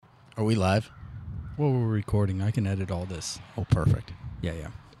Are we live? Well, we're recording. I can edit all this. Oh, perfect. Yeah.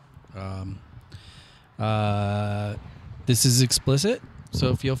 This is explicit,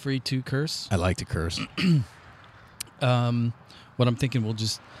 so feel free to curse. I like to curse. What I'm thinking, we'll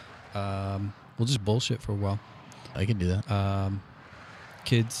just bullshit for a while. I can do that.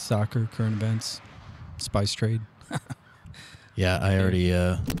 Kids, soccer, current events, spice trade. Yeah, I already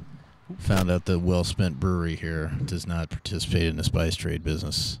found out the Well-Spent Brewery here does not participate in the spice trade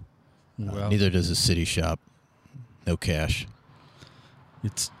business. Well, Neither does the City Shop. No cash.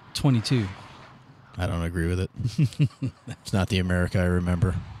 It's 22. I don't agree with it. It's not the America I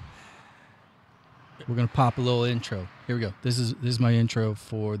remember. We're gonna pop a little intro. Here we go. This is my intro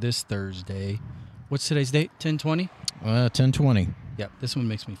for this Thursday. What's today's date? 10/20? 10/20. Yep. This one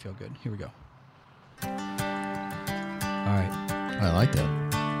makes me feel good. Here we go. All right. I like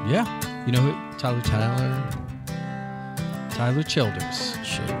that. Yeah. You know who? Tyler Childers.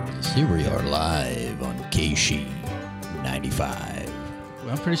 Here we are live on KSHE 95. Well,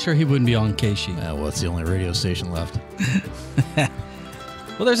 I'm pretty sure he wouldn't be on KSHE. Well, it's the only radio station left.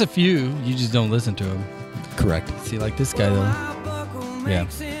 Well, there's a few. You just don't listen to them. Correct. See, like this guy, though. Yeah.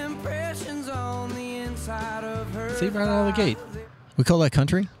 See, right out of the gate. We call that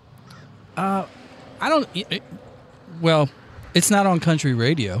country? I don't... well, it's not on country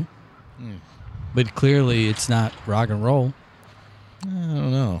radio. But clearly it's not rock and roll. I don't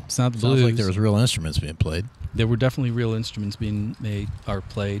know. It's not the Sounds blues. like there was real instruments being played. There were definitely real instruments being made or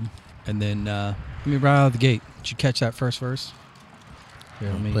played. And then, let me right out of the gate. Did you catch that first verse? Here,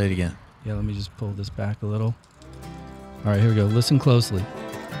 let me Play it again. Yeah, let me just pull this back a little. All right, here we go. Listen closely.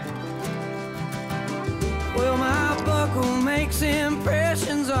 Well, my buckle makes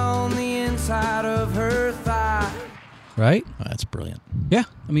impressions on the inside of her thigh. Right? Oh, that's brilliant. Yeah,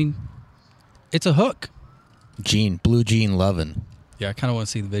 I mean, it's a hook. Blue Jean lovin'. Yeah, I kind of want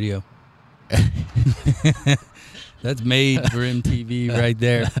to see the video. That's made for MTV right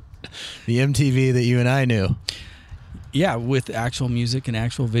there. The MTV that you and I knew. Yeah, with actual music and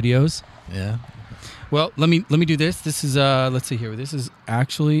actual videos. Yeah. Well, let me do this. This is let's see here. This is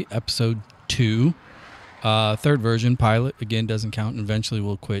actually episode 2, third version pilot. Again, doesn't count. And eventually,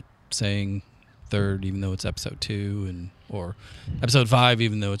 we'll quit saying third, even though it's episode 2, or episode 5,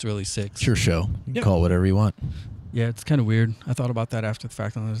 even though it's really 6. It's your show. You Yep. can call it whatever you want. Yeah, it's kind of weird. I thought about that after the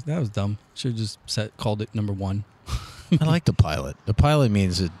fact. And that was dumb. Should have just called it number 1. I like the pilot. The pilot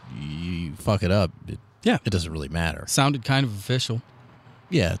means that you fuck it up. Yeah. It doesn't really matter. Sounded kind of official.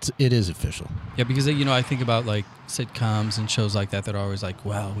 Yeah, it is official. Yeah, because I think about like sitcoms and shows like that are always like,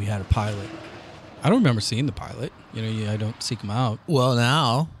 well, we had a pilot. I don't remember seeing the pilot. I don't seek them out. Well,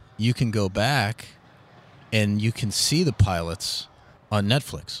 now you can go back and you can see the pilots on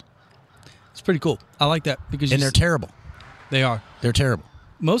Netflix. It's pretty cool. I like that because They're terrible. They are. They're terrible.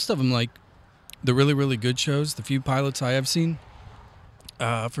 Most of them, like the really, really good shows, the few pilots I have seen.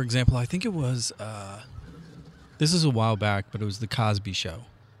 For example, I think it was, this is a while back, but it was the Cosby Show.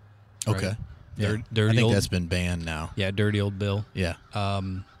 Right? Okay. Dirty I think old, that's been banned now. Yeah, Dirty Old Bill. Yeah. I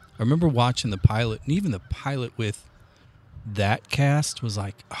remember watching the pilot, and even the pilot with that cast was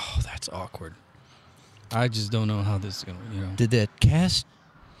like, oh, that's awkward. I just don't know how this is going to, Did that cast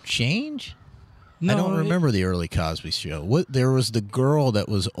change? No, I don't remember the early Cosby Show. There was the girl that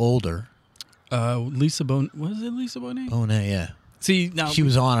was older. Lisa Bonet. Was it Lisa Bonet? Bonet, yeah. See, now She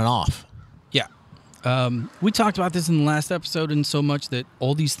was on and off. Yeah. We talked about this in the last episode, and so much that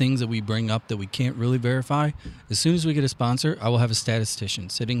all these things that we bring up that we can't really verify, as soon as we get a sponsor, I will have a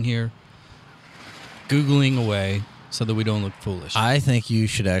statistician sitting here Googling away so that we don't look foolish. I think you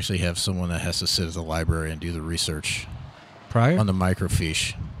should actually have someone that has to sit at the library and do the research Prior? on the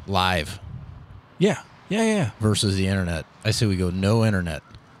microfiche live Yeah. versus the internet. I say we go no internet.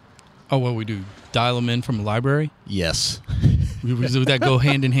 Oh, what we do? Dial them in from a library? Yes. Would that go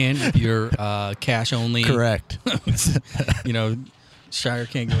hand in hand with your cash only? Correct. Shire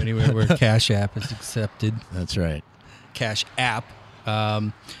can't go anywhere where Cash App is accepted. That's right. Cash App.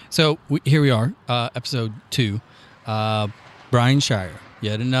 So here we are, episode 2. Brian Shire,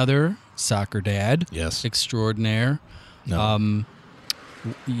 yet another soccer dad. Yes. Extraordinaire. No.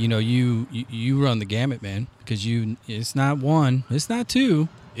 You run the gamut, man, because it's not 1, it's not 2,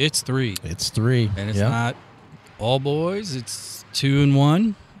 it's 3. It's 3. And it's not all boys, it's 2 and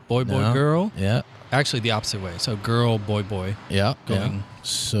 1, boy, girl. Yeah. Actually, the opposite way. So girl, boy. Yeah. Going. Yeah.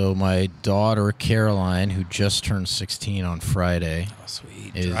 So my daughter, Caroline, who just turned 16 on Friday. Oh,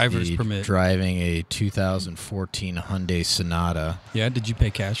 sweet. Is Driver's permit. Driving a 2014 Hyundai Sonata. Yeah, did you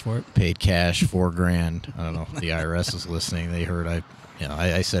pay cash for it? Paid cash, $4,000. I don't know if the IRS is listening. They heard I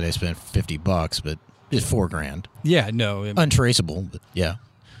said I spent $50, but it's $4,000. Yeah, no. Untraceable, but yeah.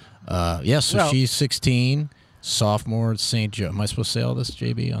 So Well- she's 16, sophomore at St. Joe. Am I supposed to say all this,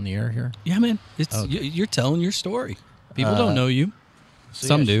 JB, on the air here? Yeah, man. It's Okay. you're telling your story. People don't know you.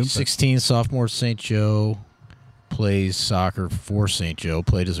 Some do. She's 16, sophomore at St. Joe, plays soccer for St. Joe,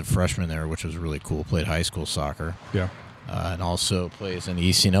 played as a freshman there, which was really cool, played high school soccer. Yeah. And also plays in the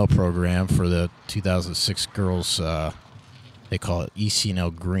ECNL program for the 2006 girls. They call it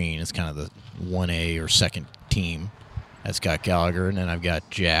ECNL Green. It's kind of the 1A or second team. That's got Gallagher, and then I've got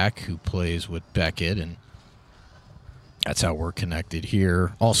Jack, who plays with Beckett, and that's how we're connected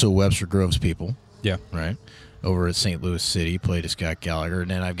here. Also Webster Groves people, Yeah. right? Over at St. Louis City, played as Scott Gallagher.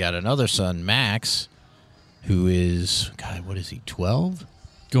 And then I've got another son, Max, who is, God, what is he, 12?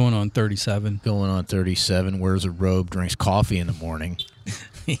 Going on 37. Going on 37, wears a robe, drinks coffee in the morning.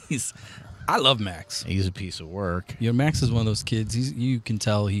 I love Max. He's a piece of work. You know, Max is one of those kids. You can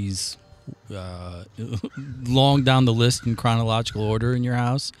tell he's long down the list in chronological order in your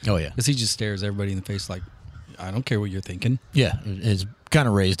house. Oh, yeah. Because he just stares everybody in the face like, I don't care what you're thinking. Yeah, he's kind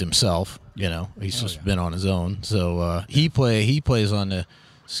of raised himself, you know. He's just been on his own. So he plays on the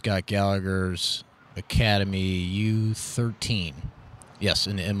Scott Gallagher's Academy U13. Yes,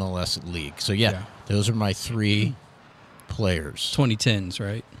 in the MLS league. So, yeah, those are my three players. 2010s,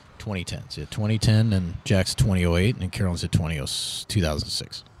 right? 2010s. Yeah, 2010, and Jack's 2008, and Carolyn's at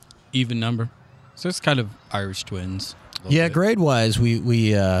 2006. Even number. So it's kind of Irish twins. Yeah, grade-wise, we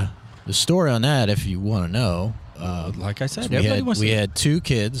the story on that, if you want to know. Like I said, we everybody had, wants we to. had two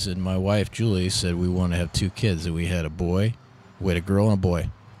kids, and my wife, Julie, said we want to have two kids. And we had a boy, we had a girl and a boy.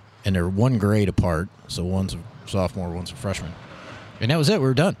 And they're one grade apart, so one's a sophomore, one's a freshman. And that was it. We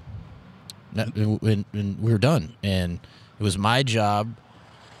were done. And we were done. And it was my job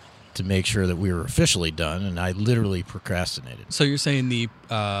to make sure that we were officially done, and I literally procrastinated. So you're saying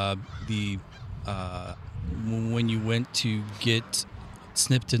when you went to get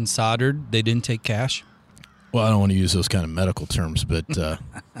snipped and soldered, they didn't take cash? Well, I don't want to use those kind of medical terms, but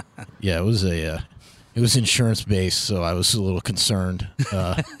yeah, it was insurance based, so I was a little concerned.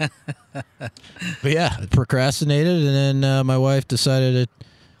 But yeah, I procrastinated, and then my wife decided that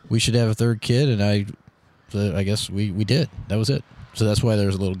we should have a third kid, and I guess we did. That was it. So that's why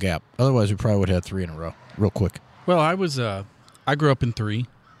there's a little gap. Otherwise, we probably would have had three in a row, real quick. Well, I grew up in three,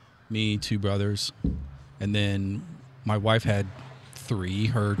 me, two brothers, and then my wife had three,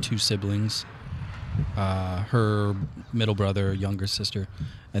 her two siblings, her middle brother, younger sister,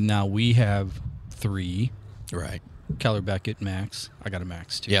 and now we have three. Right. Keller, Beckett, Max. I got a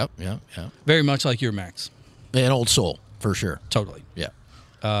Max too. Yep. Very much like your Max. An old soul, for sure. Totally. Yeah.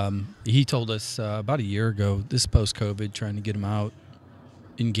 He told us about a year ago, this post-COVID, trying to get him out,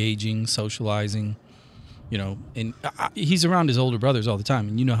 engaging, socializing, you know, and he's around his older brothers all the time,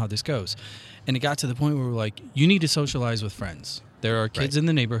 and you know how this goes. And it got to the point where we're like, you need to socialize with friends. There are kids in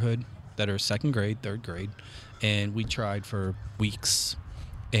the neighborhood that are second grade, third grade, and we tried for weeks,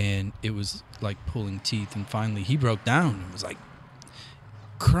 and it was like pulling teeth, and finally he broke down and was like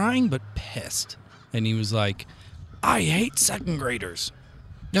crying but pissed. And he was like, I hate second graders.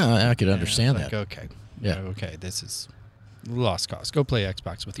 No, I could understand that. Okay. Yeah. Okay, this is lost cause. Go play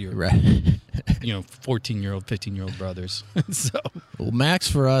Xbox with your, Right. 14-year-old, 15-year-old brothers. So, Well, Max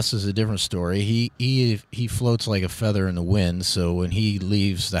for us is a different story. He floats like a feather in the wind. So when he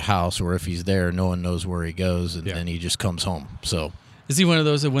leaves the house, or if he's there, no one knows where he goes, and then he just comes home. So is he one of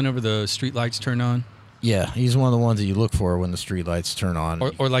those that whenever the street lights turn on, yeah, he's one of the ones that you look for when the street lights turn on.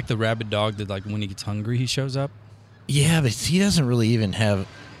 or like the rabid dog that like when he gets hungry he shows up? Yeah, but he doesn't really even have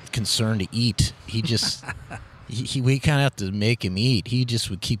concern to eat. He just we kind of have to make him eat. He just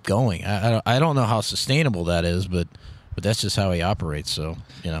would keep going. I don't know how sustainable that is, but that's just how he operates. So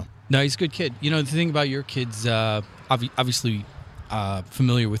No, he's a good kid. The thing about your kids, obviously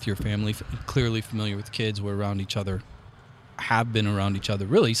familiar with your family, clearly familiar with kids. We're around each other, have been around each other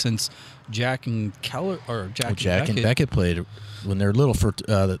really since Jack and Keller, or Jack and Beckett played when they're little for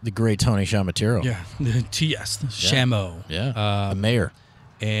the great Tony Shamatero. Yeah, the TS, Shamo. Yeah, the mayor.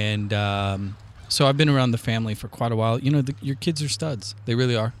 And so I've been around the family for quite a while. Your kids are studs. They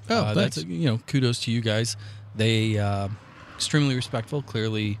really are. Oh, thanks. That's, kudos to you guys. They extremely respectful,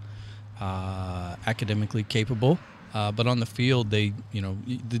 clearly academically capable. But on the field, they,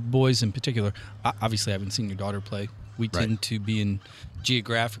 the boys in particular, obviously I haven't seen your daughter play. We tend to be in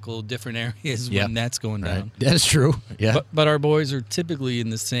geographical different areas when that's going down. That's true. Yeah. But our boys are typically in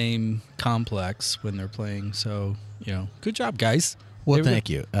the same complex when they're playing. So, good job, guys. Well, thank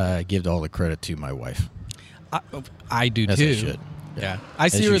you. I give all the credit to my wife. I do As too. I should. Yeah. I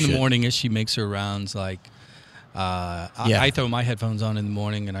see her in the morning as she makes her rounds. Like, I throw my headphones on in the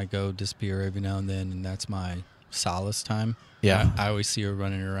morning and I go disappear every now and then, and that's my solace time. Yeah. I always see her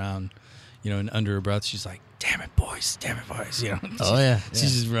running around, and under her breath, she's like, damn it, boys. Oh, yeah.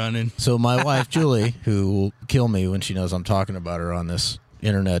 She's just running. So my wife, Julie, who will kill me when she knows I'm talking about her on this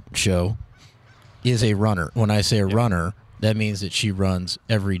internet show, is a runner. When I say a runner, that means that she runs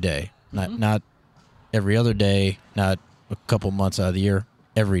every day. Not every other day, not a couple months out of the year,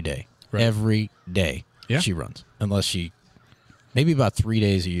 every day. Right. Every day she runs. Unless maybe about 3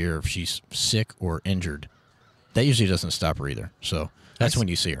 days a year if she's sick or injured. That usually doesn't stop her either. So that's when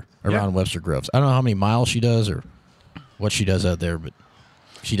you see her around Webster Groves. I don't know how many miles she does or what she does out there, but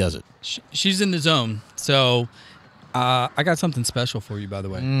she does it. She's in the zone. So I got something special for you, by the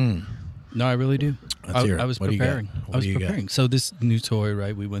way. No, I really do. I was preparing. So this new toy,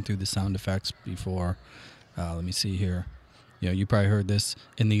 right? We went through the sound effects before. Let me see here. You probably heard this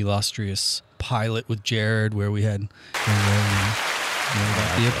in the illustrious pilot with Jared, where we had the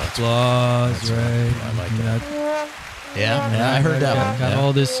applause, right? I like that. Yeah, I heard that one. Got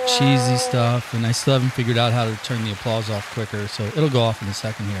all this cheesy stuff, and I still haven't figured out how to turn the applause off quicker, so it'll go off in a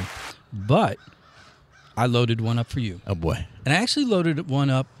second here. But I loaded one up for you. Oh, boy. And I actually loaded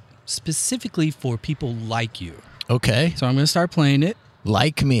one up specifically for people like you. Okay. So I'm going to start playing it.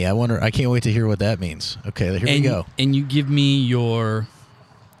 Like me. I can't wait to hear what that means. Okay, here we go. And you give me your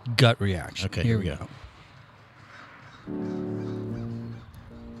gut reaction. Okay, here we go.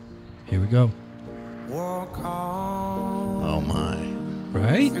 Here we go. Oh, my.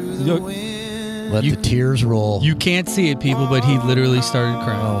 Right? Let the tears roll. You can't see it, people, but he literally started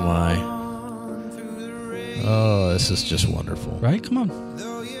crying. Oh, my. Oh, this is just wonderful. Right? Come on.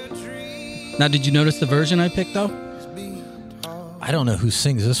 Now, did you notice the version I picked, though? I don't know who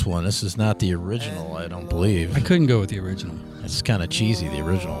sings this one. This is not the original, I don't believe. I couldn't go with the original. It's kind of cheesy, the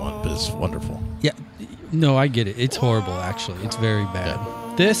original one, but it's wonderful. Yeah. No, I get it. It's horrible, actually. It's very bad.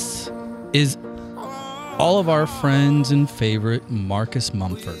 Yeah. This is all of our friends and favorite Marcus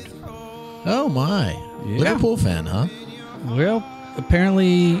Mumford. Oh, my. Yeah. Liverpool fan, huh? Well,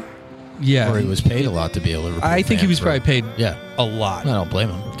 apparently, yeah. Or he was paid a lot to be a Liverpool fan. I think he was probably paid a lot. I don't blame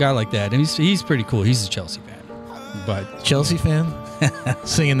him. A guy like that. And he's pretty cool. He's a Chelsea fan. But Chelsea fan?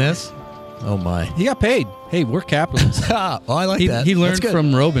 Singing this? Oh, my. He got paid. Hey, we're capitalists. Oh, I like that. He learned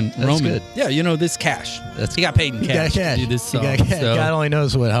from Roman. Good. Yeah, this cash. He got paid in cash. To do this song. God only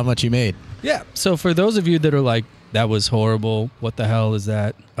knows how much he made. Yeah. So for those of you that are like, that was horrible, what the hell is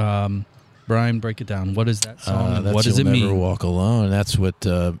that? Brian, break it down. What is that song? What does it mean? Never Walk Alone. That's what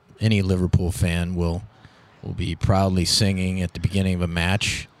any Liverpool fan will be proudly singing at the beginning of a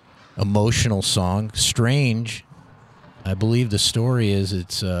match. Emotional song. Strange. I believe the story is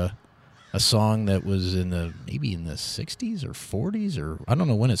it's a song that was maybe in the 60s or 40s, or I don't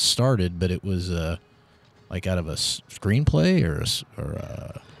know when it started, but it was like out of a screenplay or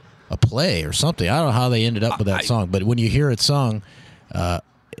a play or something. I don't know how they ended up with that song, but when you hear it sung,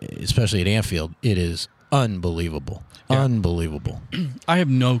 especially at Anfield, it is unbelievable. Yeah. Unbelievable. I have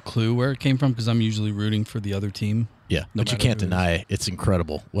no clue where it came from because I'm usually rooting for the other team. Yeah, but you can't deny it. It's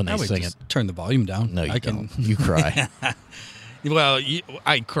incredible when they sing it. Turn the volume down. No, you don't. You cry. Well,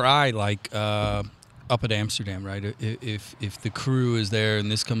 I cry like up at Amsterdam, right? If the crew is there and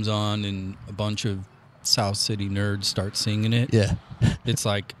this comes on and a bunch of South City nerds start singing it, it's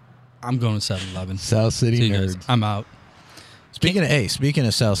like I'm going to 7-Eleven. South City nerds. Guys, I'm out. Speaking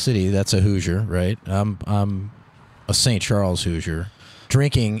of South City, that's a Hoosier, right? I'm a St. Charles Hoosier.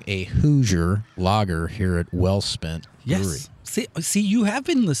 Drinking a Hoosier lager here at Wellspent Brewery. Yes. See, you have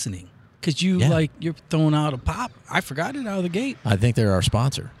been listening because you're throwing out a pop. I forgot it out of the gate. I think they're our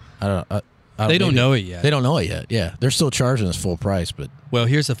sponsor. They don't know it yet. They don't know it yet. Yeah, they're still charging us full price, but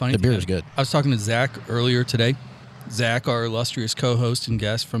here's the funny thing. The beer is good. I was talking to Zach earlier today. Zach, our illustrious co-host and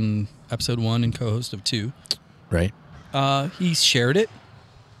guest from episode 1 and co-host of 2. Right. He shared it,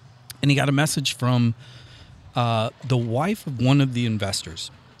 and he got a message from the wife of one of the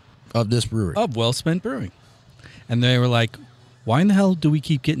investors of this brewery, of Wellspent Brewing, and they were like, "Why in the hell do we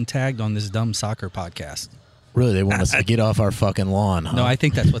keep getting tagged on this dumb soccer podcast?" Really, they want us to get off our fucking lawn, huh? No, I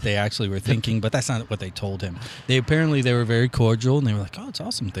think that's what they actually were thinking, but that's not what they told him. They were very cordial, and they were like, "Oh, it's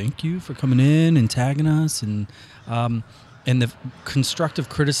awesome. Thank you for coming in and tagging us." And the constructive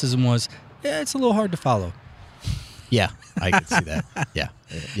criticism was, "Yeah, it's a little hard to follow." Yeah, I can see that.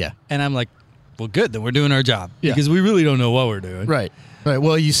 Yeah. And I'm like, well, good, then we're doing our job because we really don't know what we're doing. Right.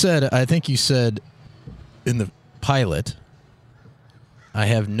 Well, I think you said in the pilot, I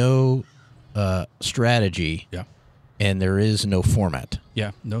have no strategy. Yeah. And there is no format.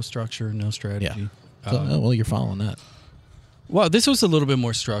 Yeah. No structure, no strategy. Yeah. So, you're following that. Well, this was a little bit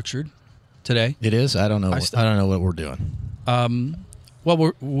more structured today. It is? I don't know. I don't know what we're doing.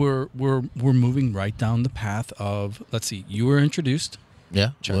 Well, we're moving right down the path of. Let's see. You were introduced.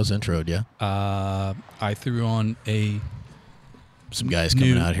 Yeah, was introed. Yeah, I threw on some guys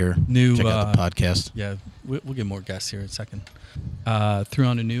coming out here. Check out the podcast. Yeah, we'll get more guests here in a second. Threw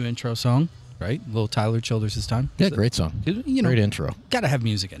on a new intro song. Right, little Tyler Childers this time. Yeah, great song. You know, great intro. Got to have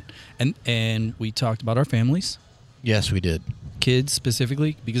music in, and we talked about our families. Yes, we did. Kids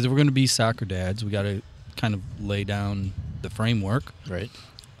specifically, because if we're going to be soccer dads, we got to kind of lay down the framework. Right.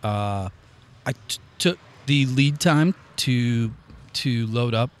 I took the lead time to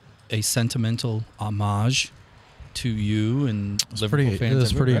load up a sentimental homage to you and Liverpool fans. It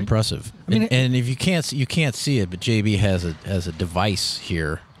was pretty impressive. I mean, and if you can't see it, but JB has a device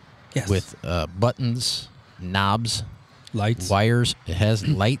here. Yes. With buttons, knobs, lights, wires. It has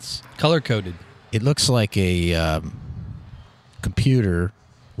lights. Color-coded. It looks like a computer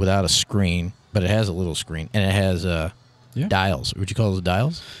without a screen, but it has a little screen. And it has dials. Would you call those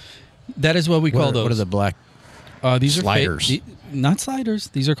dials? That is what we call those. What are the black these sliders? Are not sliders.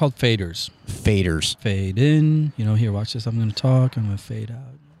 These are called faders. Faders. Fade in. You know, here, watch this. I'm going to talk. I'm going to fade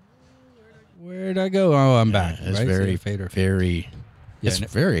out. Where'd I go? Oh, I'm back. It's right? very, fader. very... It's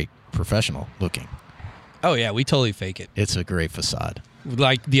very professional looking. Oh, yeah. We totally fake it. It's a great facade.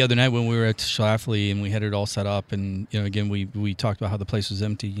 Like the other night when we were at Schlafly and we had it all set up, and again we talked about how the place was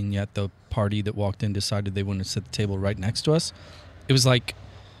empty, and yet the party that walked in decided they wanted to set the table right next to us. It was like,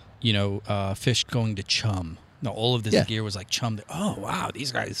 fish going to chum. No, all of this gear was like chum. Oh wow,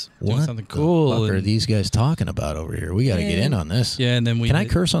 these guys doing something cool. What are these guys talking about over here? We got to get in on this. Yeah, and then Can I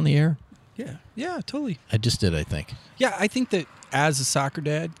curse on the air? Yeah, totally. I just did, I think. Yeah, I think that as a soccer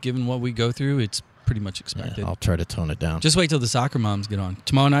dad, given what we go through, it's pretty much expected. Yeah, I'll try to tone it down. Just wait till the soccer moms get on.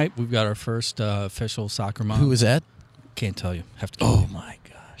 Tomorrow night, we've got our first official soccer mom. Who is that? Can't tell you. Have to. Oh my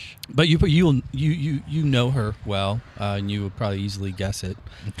gosh! But you know her well, and you would probably easily guess it.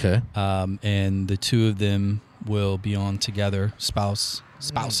 Okay. And the two of them will be on together,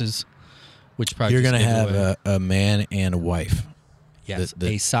 spouses, which probably you're going to have a man and a wife. Yes,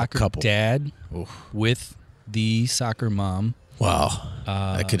 a soccer couple. Dad with the soccer mom. Wow,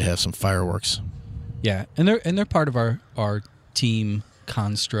 that could have some fireworks. Yeah, and they're part of our team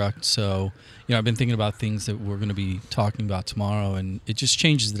construct. So I've been thinking about things that we're going to be talking about tomorrow, and it just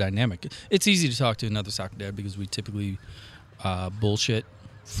changes the dynamic. It's easy to talk to another soccer dad because we typically bullshit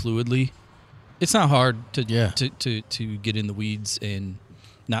fluidly. It's not hard to get in the weeds and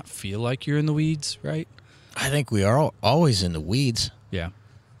not feel like you're in the weeds, right? I think we are always in the weeds. Yeah,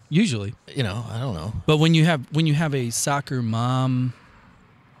 usually. I don't know. But when you have a soccer mom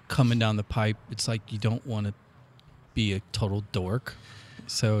coming down the pipe, it's like you don't want to be a total dork.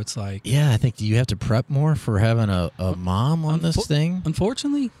 So it's like... Yeah, I think you have to prep more for having a mom on this thing.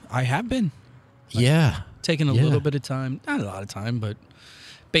 Unfortunately, I have been. Taking a little bit of time. Not a lot of time, but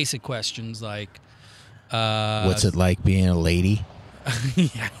basic questions like... what's it like being a lady?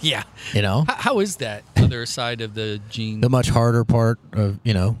 Yeah. How is that other side of the gene? The much harder part of,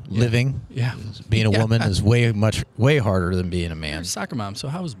 living. Yeah. Being a woman is way harder than being a man. You're a soccer mom, so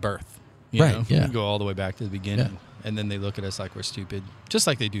how was birth? Right, You can go all the way back to the beginning, and then they look at us like we're stupid, just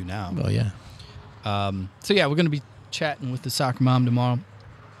like they do now. Oh, yeah. So, we're going to be chatting with the soccer mom tomorrow.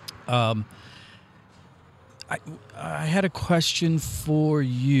 I had a question for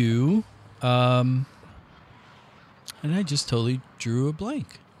you. And I just totally drew a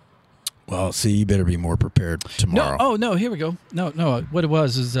blank. Well, see, you better be more prepared tomorrow. No, here we go. No, what it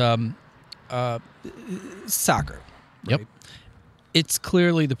was is soccer. Right? Yep. It's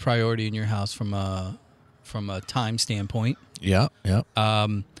clearly the priority in your house from a time standpoint. Yeah.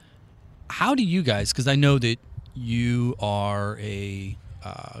 How do you guys, because I know that you are a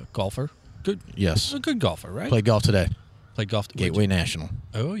golfer. Good. Yes. A good golfer, right? Played golf today. Played golf. Gateway National.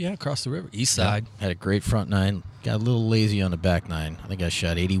 Oh, yeah, across the river. East side. Yeah, had a great front nine. Got a little lazy on the back nine. I think I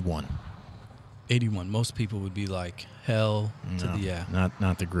shot 81. 81. Most people would be like, hell to the yeah.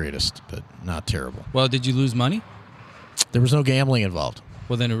 Not the greatest, but not terrible. Well, did you lose money? There was no gambling involved.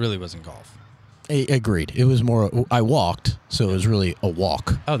 Well, then it really wasn't golf. Agreed. It was more, I walked, so it was really a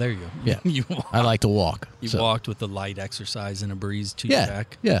walk. Oh, there you go. Yeah. You walked. I like to walk. You walked with the light exercise and a breeze to your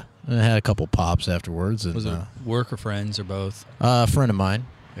back. Yeah. And I had a couple pops afterwards. And, was it work or friends or both? A friend of mine.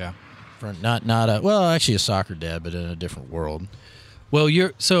 Yeah. Actually a soccer dad, but in a different world. Well,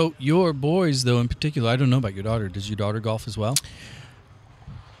 your boys, though, in particular, I don't know about your daughter. Does your daughter golf as well?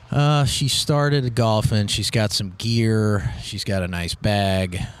 She started golfing. She's got some gear. She's got a nice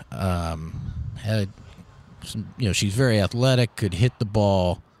bag. Had some, she's very athletic, could hit the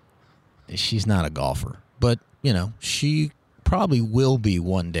ball. She's not a golfer, but she probably will be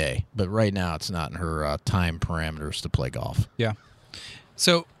one day. But right now, it's not in her time parameters to play golf. Yeah.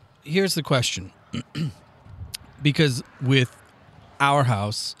 So here's the question. Because with our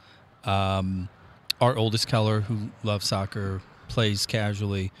house, our oldest Keller, who loves soccer, plays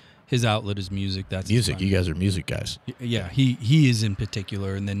casually, his outlet is music. That's Music. You guys are music guys. Yeah, he is in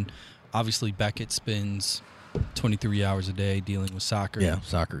particular. And then obviously Beckett spends 23 hours a day dealing with soccer. Yeah,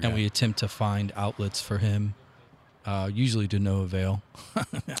 soccer guy. And we attempt to find outlets for him, usually to no avail.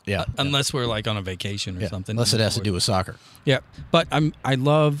 Yeah. Unless we're like on a vacation or something. Unless it has to do with soccer. Yeah, but I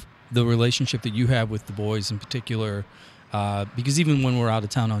love the relationship that you have with the boys in particular, because even when we're out of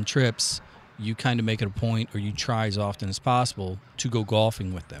town on trips, you kind of make it a point, or you try as often as possible to go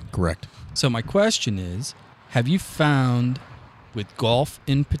golfing with them. Correct. So my question is, have you found, with golf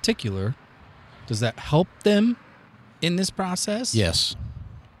in particular, does that help them in this process? Yes.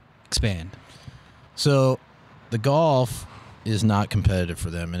 Expand. So the golf is not competitive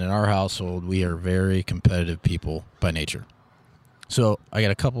for them. And in our household, we are very competitive people by nature. So I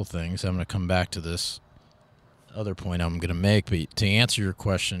got a couple things. I'm going to come back to this other point I'm going to make. But to answer your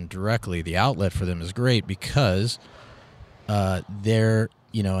question directly, the outlet for them is great because they're,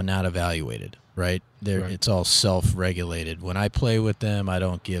 not evaluated, right? Right. It's all self-regulated. When I play with them, I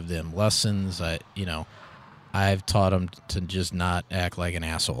don't give them lessons. I've taught them to just not act like an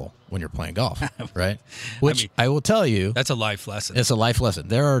asshole when you're playing golf, right? Which I will tell you, that's a life lesson. it's a life lesson.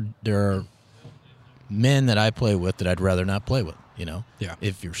 There are men that I play with that I'd rather not play with. Yeah.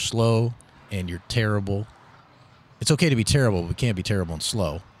 If you're slow and you're terrible, it's okay to be terrible, but we can't be terrible and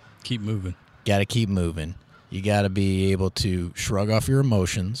slow. Keep moving. Got to keep moving. You got to be able to shrug off your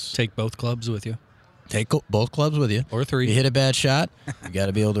emotions. Take both clubs with you. Take both clubs with you. Or three. You hit a bad shot, you got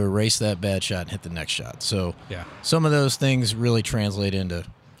to be able to erase that bad shot and hit the next shot. So Yeah. some of those things really translate into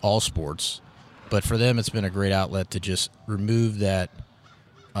all sports. But for them, it's been a great outlet to just remove that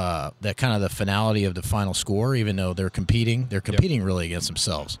kind of the finality of the final score, even though they're competing. They're competing really against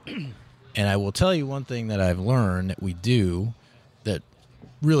themselves. And I will tell you one thing that I've learned that we do that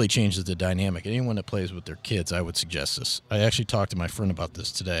really changes the dynamic. Anyone that plays with their kids, I would suggest this. I actually talked to my friend about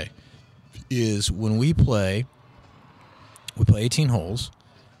this today. Is when we play 18 holes,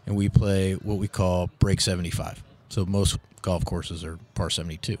 and we play what we call break 75. So most golf courses are par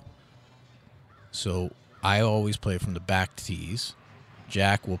 72. So I always play from the back tees.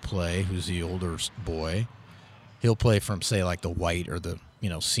 Jack will play, who's the older boy. He'll play from, say, like the white or the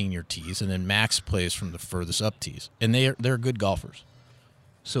senior tees, and then Max plays from the furthest up tees. And they're good golfers.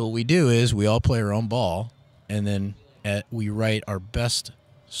 So what we do is we all play our own ball, and then we write our best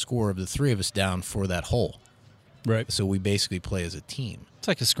score of the three of us down for that hole. Right. So we basically play as a team. It's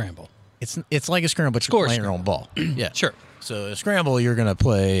like a scramble. It's like a scramble, but you're playing your own ball. Yeah, Sure. So a scramble, you're going to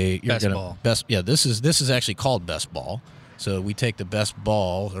play Best ball. Yeah, this is actually called best ball. So we take the best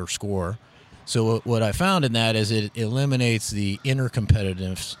ball or score. So what I found in that is it eliminates the inner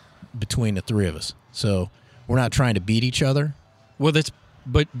competitiveness between the three of us. So we're not trying to beat each other. Well,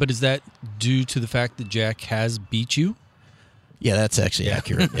 but is that due to the fact that Jack has beat you? Yeah, that's actually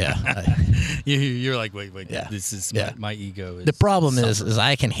accurate. Yeah. You're like, wait. Yeah. This is Yeah. my ego. The problem is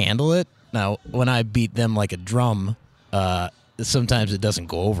I can handle it. Now, when I beat them like a drum, sometimes it doesn't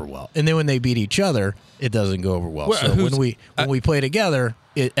go over well. And then when they beat each other, it doesn't go over well. Well, so when we play together,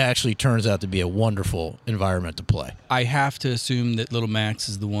 it actually turns out to be a wonderful environment to play. I have to assume that little Max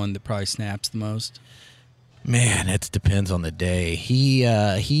is the one that probably snaps the most. Man, it depends on the day. He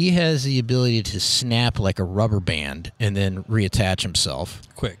has the ability to snap like a rubber band and then reattach himself.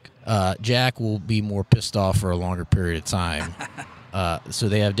 Quick. Jack will be more pissed off for a longer period of time. So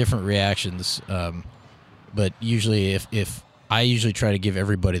they have different reactions. But usually, if I usually try to give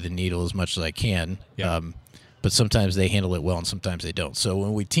everybody the needle as much as I can. Yeah. But sometimes they handle it well and sometimes they don't. So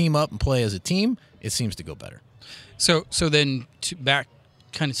when we team up and play as a team, it seems to go better. So then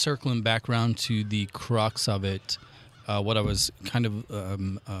kind of circling back around to the crux of it, what I was kind of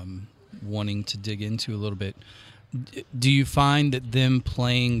wanting to dig into a little bit. Do you find that them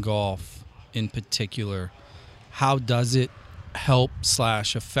playing golf in particular, how does it help /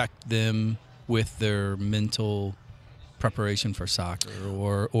 affect them with their mental preparation for soccer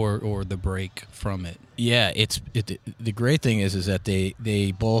or the break from it? Yeah, the great thing is that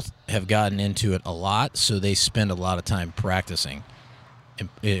they both have gotten into it a lot, so they spend a lot of time practicing. And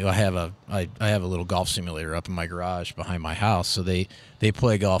I have a little golf simulator up in my garage behind my house, so they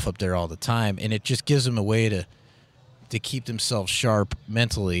play golf up there all the time, and it just gives them a way to keep themselves sharp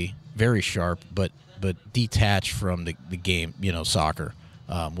mentally, very sharp, but detached from the game, soccer,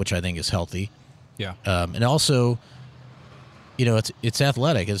 which I think is healthy. Yeah. And also, it's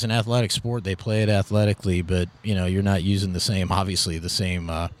athletic. It's an athletic sport. They play it athletically, but you're not using the same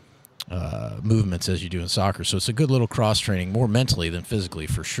movements as you do in soccer. So it's a good little cross training, more mentally than physically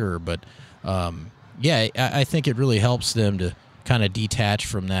for sure. But yeah, I think it really helps them to kind of detach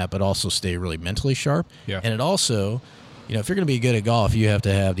from that, but also stay really mentally sharp. Yeah. And it also, you know, if you're going to be good at golf, you have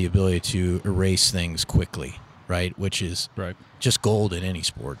to have the ability to erase things quickly, right? Which is just gold in any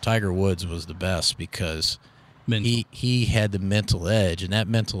sport. Tiger Woods was the best because he had the mental edge, and that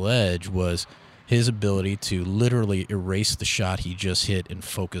mental edge was his ability to literally erase the shot he just hit and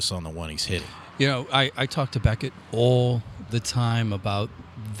focus on the one he's hitting. You know, I talk to Beckett all the time about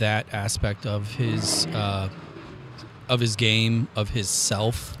that aspect of his game, of his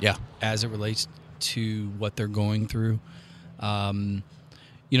self, as it relates to what they're going through.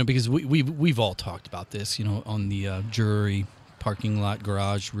 You know, because we've all talked about this, you know, on the jury parking lot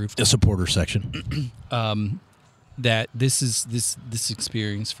garage roof, the supporter section. That this is this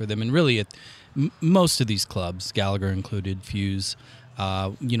experience for them, and really at most of these clubs, Gallagher included, Fuse,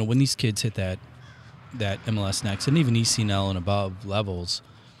 you know, when these kids hit that MLS Next and even ECNL and above levels,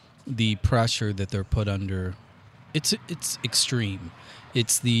 the pressure that they're put under, it's extreme.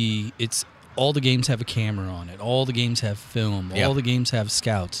 It's all the games have a camera on it. All the games have film. All the games have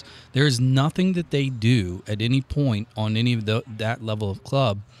scouts. There is nothing that they do at any point on any of that level of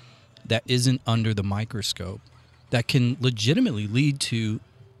club that isn't under the microscope that can legitimately lead to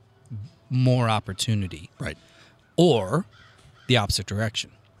more opportunity. Right. Or the opposite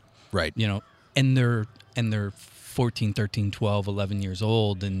direction. Right. You know, and they're 14, 13, 12, 11 years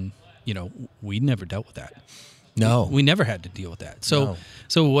old, and, you know, we never dealt with that. No. We never had to deal with that. So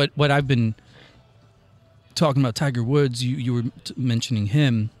what I've been talking about Tiger Woods, you were mentioning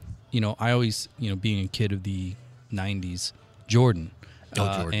him, you know, I always, you know, being a kid of the 90s, Jordan.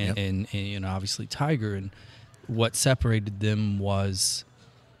 Jordan, and you know, obviously Tiger, and what separated them was,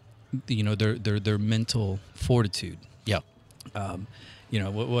 you know, their mental fortitude. Yeah. You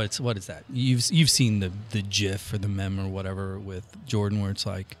know, what is that? You've seen the GIF or the meme or whatever with Jordan where it's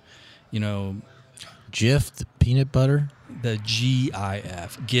like, you know, GIF, the peanut butter? The GIF.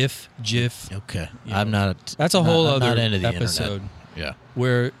 Okay. You I'm know, not. That's a whole not other into the episode. Internet. Yeah.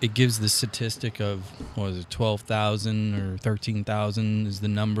 Where it gives the statistic of, what is it, 12,000 or 13,000 is the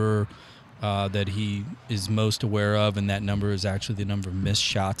number that he is most aware of, and that number is actually the number of missed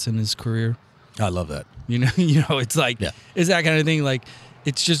shots in his career. I love that. You know, it's like, it's that kind of thing. Like,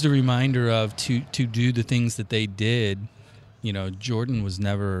 it's just a reminder of to do the things that they did. You know, Jordan was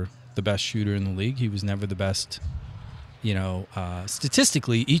never the best shooter in the league. He was never the best, you know,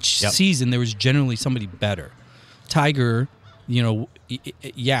 statistically, each season there was generally somebody better. Tiger, you know,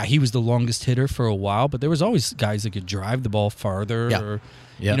 he was the longest hitter for a while, but there was always guys that could drive the ball farther. Or,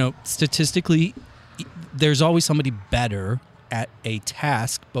 you know, statistically, there's always somebody better at a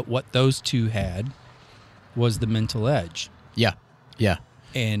task, but what those two had was the mental edge. Yeah.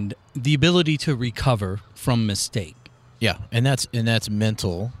 And the ability to recover from mistake. Yeah, and that's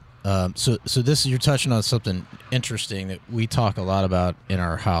mental. So this, you're touching on something interesting that we talk a lot about in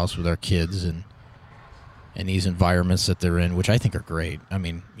our house with our kids and these environments that they're in, which I think are great. I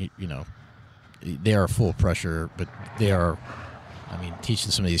mean, you know, they are full of pressure, but they are, I mean,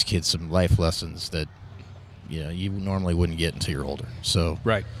 teaching some of these kids some life lessons that, you know, you normally wouldn't get until you're older. So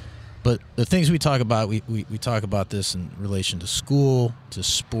right. But the things we talk about, we talk about this in relation to school, to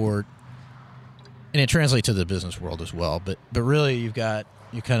sport, and it translates to the business world as well. But really, you kind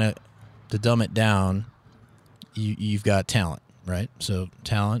of, to dumb it down, you've got talent, right? So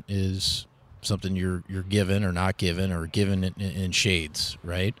talent is something you're given or not given, or given in shades,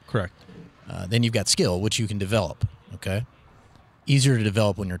 right? Correct. Then you've got skill, which you can develop, okay? Easier to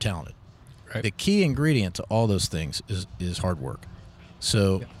develop when you're talented. Right. The key ingredient to all those things is hard work.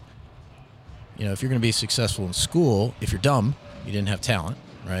 So, you know, if you're going to be successful in school, if you're dumb, you didn't have talent,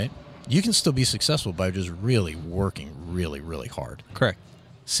 right? You can still be successful by just really working really, really hard. Correct.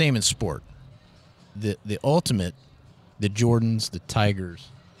 Same in sport. The ultimate, the Jordans, the Tigers,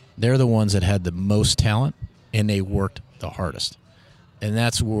 they're the ones that had the most talent, and they worked the hardest. And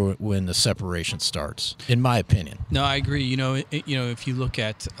that's when the separation starts, in my opinion. No, I agree. You know, if you look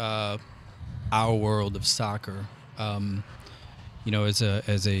at our world of soccer, you know, as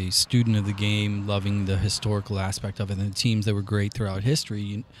a student of the game, loving the historical aspect of it, and the teams that were great throughout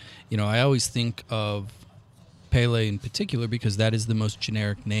history, you know, I always think of Pele in particular because that is the most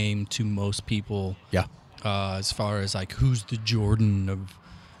generic name to most people. Yeah. As far as like who's the Jordan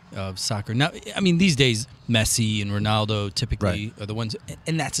of soccer. Now, I mean, these days Messi and Ronaldo typically are the ones,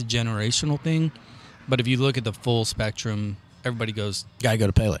 and that's a generational thing. But if you look at the full spectrum, everybody goes, "Gotta go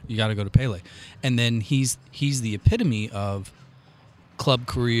to Pele." You got to go to Pele, and then he's the epitome of club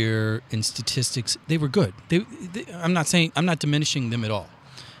career and statistics. They were good. I'm not diminishing them at all,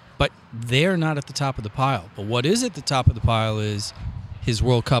 but they're not at the top of the pile. But what is at the top of the pile is his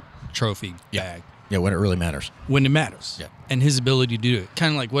World Cup trophy bag. Yeah, when it really matters. When it matters. Yeah. And his ability to do it.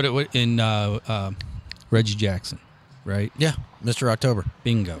 Kind of like what in Reggie Jackson, right? Yeah, Mr. October.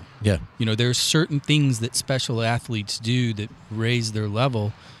 Bingo. Yeah. You know, there's certain things that special athletes do that raise their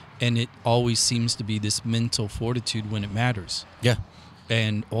level, and it always seems to be this mental fortitude when it matters. Yeah.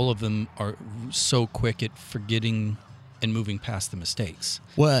 And all of them are so quick at forgetting and moving past the mistakes.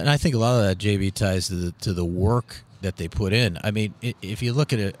 Well, and I think a lot of that, JB, ties to the work that they put in. I mean, if you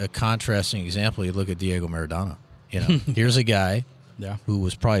look at a contrasting example, you look at Diego Maradona. You know, here's a guy who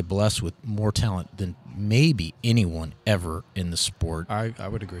was probably blessed with more talent than maybe anyone ever in the sport. I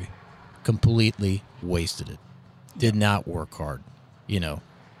would agree. Completely wasted it. Did not work hard. You know,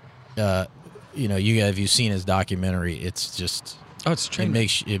 have you seen his documentary? It's just it's a train.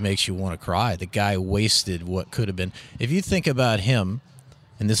 It makes you want to cry. The guy wasted what could have been. If you think about him,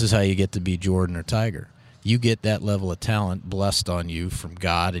 and this is how you get to be Jordan or Tiger. You get that level of talent blessed on you from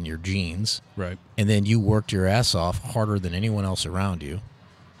God and your genes. Right. And then you worked your ass off harder than anyone else around you.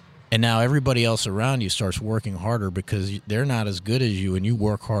 And now everybody else around you starts working harder because they're not as good as you and you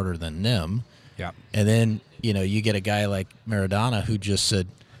work harder than them. Yeah. And then, you get a guy like Maradona who just said,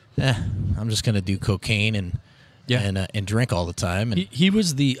 I'm just going to do cocaine and drink all the time. And he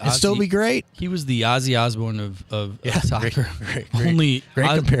was the it'd still be great. He was the Ozzy Osbourne of soccer. Great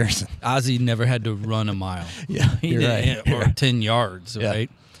comparison. Ozzy never had to run a mile. Yeah, you're right. Or 10 yards,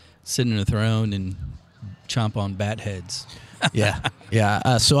 right? Sit in a throne and chomp on bat heads. Yeah.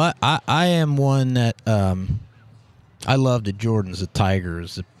 So I am one that I love the Jordans, the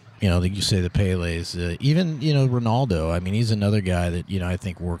Tigers, like you say, the Peles, even Ronaldo. I mean, he's another guy that I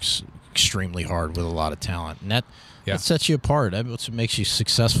think works extremely hard with a lot of talent, and that sets you apart. That's what makes you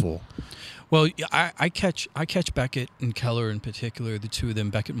successful. Well, I catch Beckett and Keller in particular, the two of them,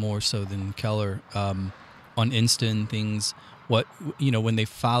 Beckett more so than Keller, on Insta and things. When they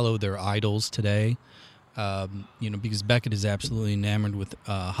follow their idols today, because Beckett is absolutely enamored with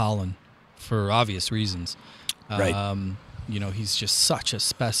Holland for obvious reasons. Right. He's just such a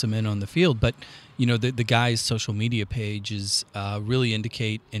specimen on the field, but the guy's social media pages really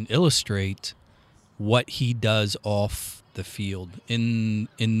indicate and illustrate what he does off the field, in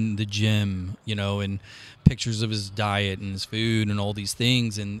the gym, and pictures of his diet and his food and all these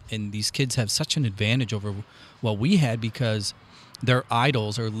things. And these kids have such an advantage over what we had because their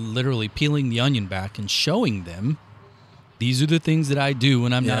idols are literally peeling the onion back and showing them, these are the things that I do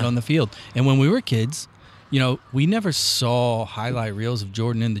when I'm not on the field. And when we were kids, we never saw highlight reels of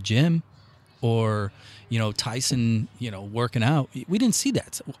Jordan in the gym or, Tyson, working out. We didn't see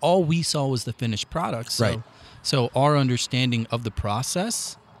that. So all we saw was the finished product. So, right. So our understanding of the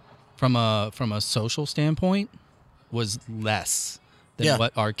process from a social standpoint was less than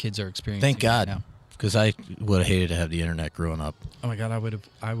what our kids are experiencing. Thank God. Right now. Because I would have hated to have the internet growing up. Oh my God, I wouldn't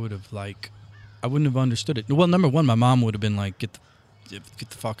have understood it. Well, number one, my mom would have been like, get the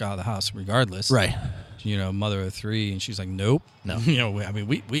fuck out of the house regardless. Right. Mother of three, and she's like, nope. No. I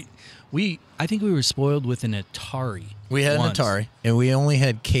think we were spoiled with an Atari. We had once. an Atari, and we only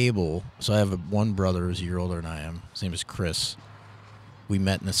had cable. So I have one brother who's a year older than I am. His name is Chris. We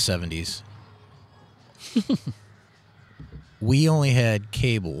met in the 70s. We only had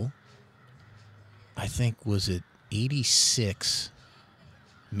cable. I think, was it 86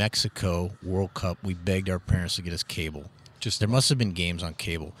 Mexico World Cup? We begged our parents to get us cable. There must have been games on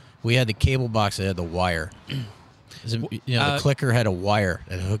cable. We had the cable box that had the wire. The clicker had a wire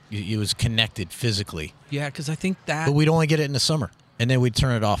that hooked. It was connected physically. Yeah, because I think that. But we'd only get it in the summer, and then we'd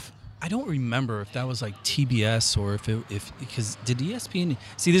turn it off. I don't remember if that was like TBS or because did ESPN?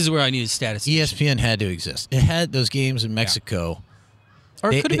 See, this is where I need a statistician. ESPN had to exist. It had those games in Mexico.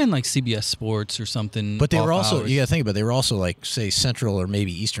 Or it could have been like CBS Sports or something. But they were also, you got to think about it, they were also like, say, Central or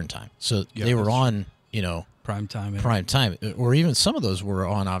maybe Eastern time. So they were on, prime time. Prime time. Or even some of those were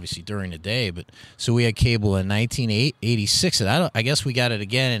on, obviously, during the day. But so we had cable in 1986, and I guess we got it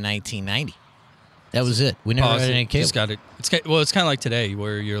again in 1990. That was it. We never had any cable. Just got it. It's kind of like today,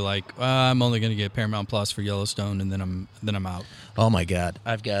 where you're like, I'm only going to get Paramount Plus for Yellowstone, and then I'm out. Oh my God,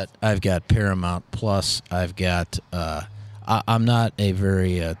 I've got Paramount Plus. I've got. I'm not a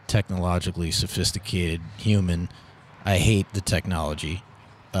very technologically sophisticated human. I hate the technology.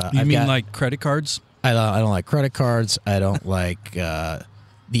 You mean like credit cards? I don't like credit cards. I don't like the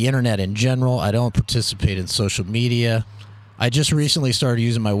internet in general. I don't participate in social media. I just recently started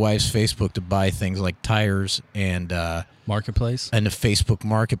using my wife's Facebook to buy things like tires and Marketplace, and the Facebook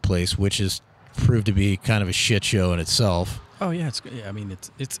Marketplace, which has proved to be kind of a shit show in itself. Oh yeah,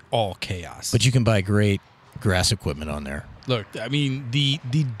 it's all chaos. But you can buy great grass equipment on there. Look, I mean, the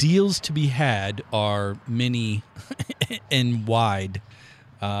deals to be had are many and wide.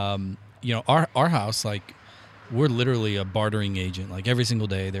 Our house, like, we're literally a bartering agent. Like, every single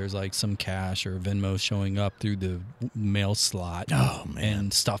day there's like some cash or Venmo showing up through the mail slot. Oh, man.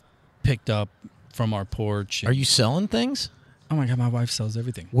 And stuff picked up from our porch. Are you selling things? Oh my God, my wife sells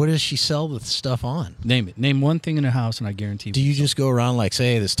everything. What does she sell the stuff on? Name it. Name one thing in a house and I guarantee. Do you just go around like,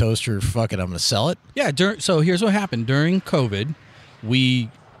 say, hey, this toaster, fuck it, I'm going to sell it? Yeah. So here's what happened. During COVID, we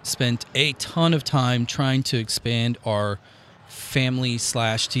spent a ton of time trying to expand our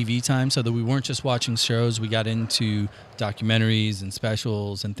family/TV time so that we weren't just watching shows. We got into documentaries and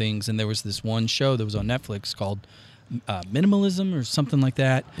specials and things. And there was this one show that was on Netflix called Minimalism or something like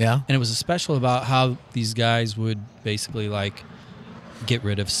that. Yeah. And it was a special about how these guys would basically like get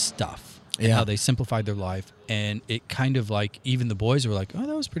rid of stuff and how they simplified their life. And it kind of like, even the boys were like, oh,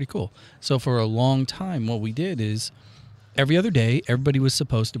 that was pretty cool. So for a long time, what we did is every other day, everybody was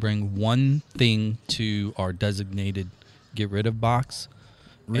supposed to bring one thing to our designated get rid of box.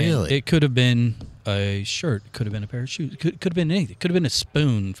 Really? And it could have been a shirt, could have been a pair of shoes, could have been anything. Could have been a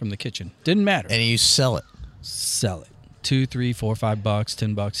spoon from the kitchen. Didn't matter. And you sell it. Sell it. $2, $3, $4, $5,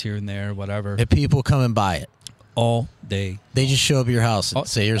 $10 here and there, whatever. And people come and buy it All day. They just show up at your house and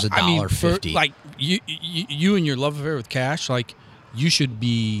say, here's $1.50. Like you and your love affair with cash, like you should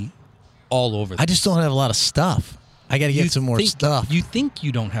be all over this. I just don't have a lot of stuff. I got to get some more stuff. You think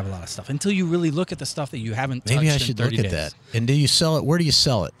you don't have a lot of stuff until you really look at the stuff that you haven't touched. Maybe I should look at days. that. And do you sell it? Where do you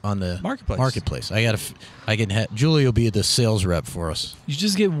sell it? On the marketplace. Julie will be the sales rep for us. You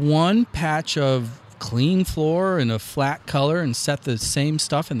just get one patch of clean floor and a flat color and set the same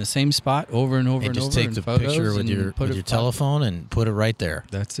stuff in the same spot over and over and over. Just take the picture with your telephone and put it right there.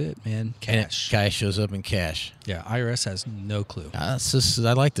 That's it, man. Cash. Guy shows up in cash. Yeah, IRS has no clue. I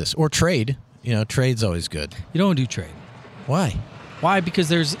like this. Or trade. Trade's always good. You don't want to do trade. Why? Why? Because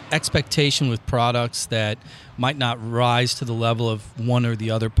there's expectation with products that might not rise to the level of one or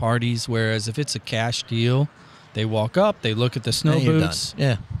the other parties, whereas if it's a cash deal, they walk up, they look at the snow boots.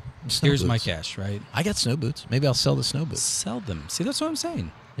 Yeah. Here's my cash, right? I got snow boots. Maybe I'll sell the snow boots. Sell them. See, that's what I'm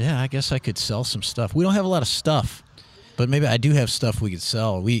saying. Yeah, I guess I could sell some stuff. We don't have a lot of stuff, but maybe I do have stuff we could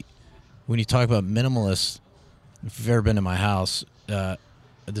sell. When you talk about minimalists, if you've ever been to my house,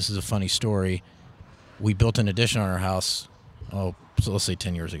 this is a funny story. We built an addition on our house, so let's say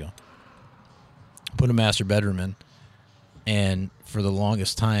 10 years ago. Put a master bedroom in, and for the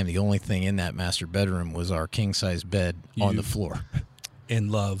longest time, the only thing in that master bedroom was our king-size bed on the floor. In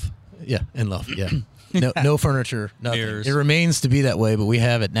love. Yeah, in love, yeah. No furniture, nothing. Mirrors. It remains to be that way, but we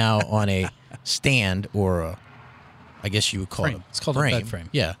have it now on a stand or I guess you would call it It's called a bed frame.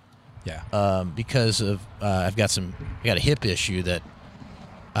 Yeah. Yeah. Because of I got a hip issue that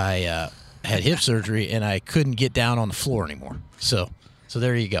I had hip surgery and I couldn't get down on the floor anymore. So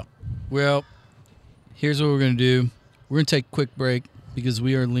there you go. Well, here's what we're going to do. We're going to take a quick break because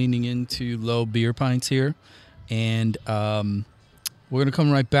we are leaning into low beer pints here. And we're going to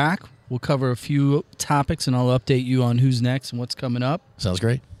come right back. We'll cover a few topics and I'll update you on who's next and what's coming up. Sounds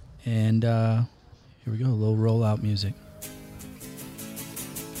great. And here we go, a little rollout music.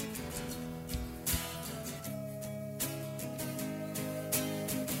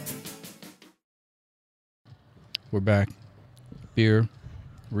 We're back. Beer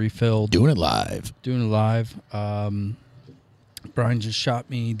refilled. Doing it live. Brian just shot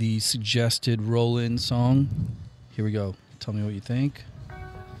me the suggested roll-in song. Here we go. Tell me what you think.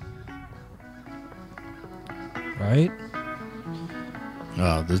 Right?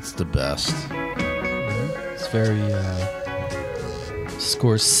 Oh, that's the best. It's very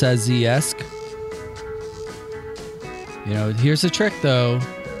Scorsese-esque. Here's the trick, though.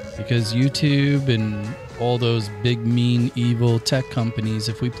 Because YouTube and all those big, mean, evil tech companies,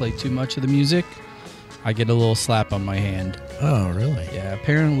 if we play too much of the music, I get a little slap on my hand. Oh, really? Yeah,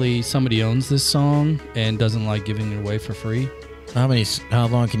 apparently somebody owns this song and doesn't like giving it away for free. How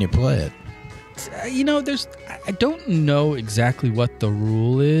long can you play it? I don't know exactly what the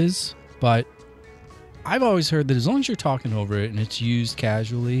rule is, but I've always heard that as long as you're talking over it and it's used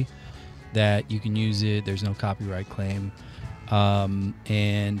casually, that you can use it. There's no copyright claim.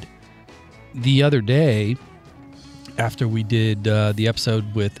 And the other day, after we did the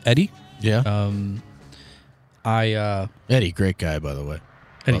episode with Eddie, Eddie, great guy, by the way.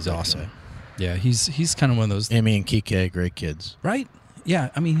 Eddie's awesome. Guy. Yeah, he's kind of one of those. Amy and Kike, great kids. Right? Yeah,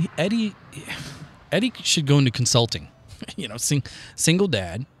 I mean, Eddie should go into consulting. Single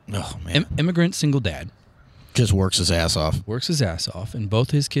dad. Oh, man. Immigrant single dad. Just works his ass off. And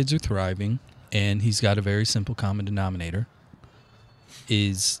both his kids are thriving, and he's got a very simple common denominator.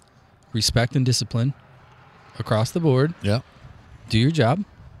 Is respect and discipline, across the board. Yeah. Do your job,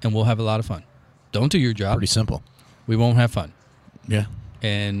 and we'll have a lot of fun. Don't do your job. Pretty simple. We won't have fun. Yeah.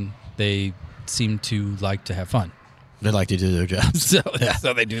 And they seem to like to have fun. They like to do their jobs.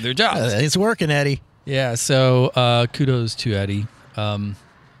 So they do their jobs. It's working, Eddie. Yeah, so kudos to Eddie.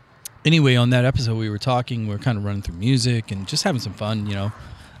 Anyway, on that episode we were talking, we were kind of running through music and just having some fun,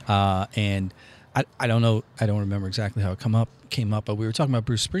 and I don't know, I don't remember exactly how it came up, but we were talking about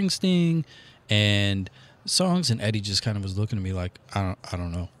Bruce Springsteen and songs, and Eddie just kind of was looking at me like, I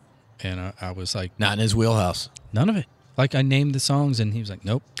don't know. And I was like... Not in his wheelhouse. None of it. Like, I named the songs, and he was like,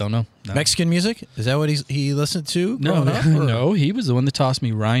 nope, don't know. No. Mexican music? Is that what he listened to? No, he was the one that tossed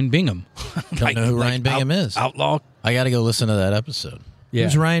me Ryan Bingham. Don't know who Ryan Bingham is. Outlaw. I got to go listen to that episode. Yeah.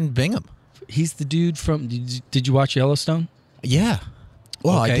 Who's Ryan Bingham? He's the dude from... Did you watch Yellowstone? Yeah.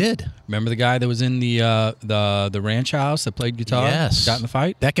 Well, Okay. I did. Remember the guy that was in the ranch house that played guitar? Yes. Got in the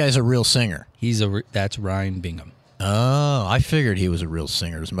fight? That guy's a real singer. That's Ryan Bingham. Oh, I figured he was a real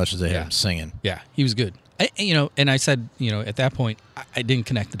singer as much as they had him singing. Yeah, he was good. And I said, at that point, I didn't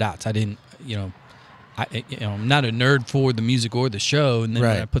connect the dots. I didn't, I'm not a nerd for the music or the show. And then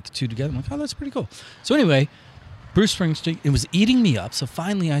when I put the two together, I'm like, oh, that's pretty cool. So anyway, Bruce Springsteen, it was eating me up. So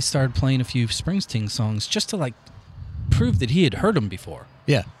finally I started playing a few Springsteen songs just to like prove that he had heard them before.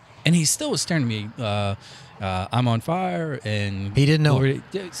 Yeah. And he still was staring at me, I'm on fire, and... He didn't know.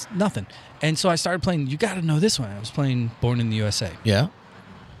 It's nothing. And so I started playing, you got to know this one. I was playing Born in the USA. Yeah.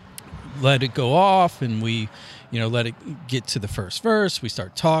 Let it go off, and we, let it get to the first verse. We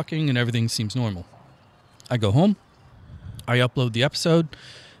start talking, and everything seems normal. I go home. I upload the episode,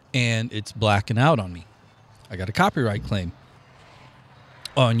 and it's blacking out on me. I got a copyright claim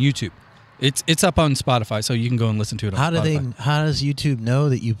on YouTube. It's up on Spotify, so you can go and listen to it on Spotify. How does YouTube know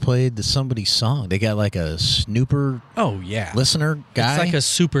that you played somebody's song? They got like a snooper listener guy? It's like a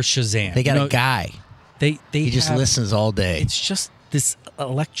super Shazam. They got a guy. He just listens all day. It's just this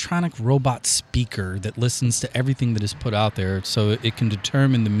electronic robot speaker that listens to everything that is put out there, so it can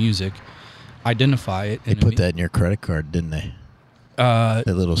determine the music, identify it. They put that in your credit card, didn't they? The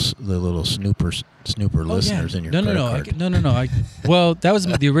little snooper listeners in your credit card. No. Well, that was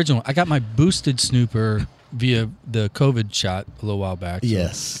the original. I got my boosted snooper via the COVID shot a little while back. So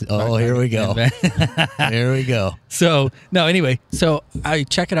yes. Oh, here we go. Here we go. So anyway, so I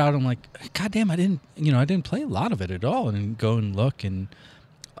check it out. I'm like, God damn, I didn't play a lot of it at all. And go and look, and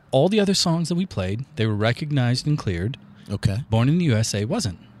all the other songs that we played, they were recognized and cleared. Okay. Born in the USA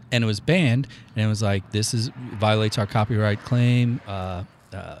wasn't. And it was banned, and it was like, this violates our copyright claim.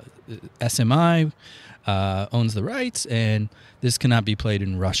 SMI owns the rights, and this cannot be played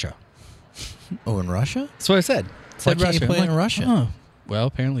in Russia. Oh, in Russia? That's what I said. Why can't you play it in Russia? Oh. Well,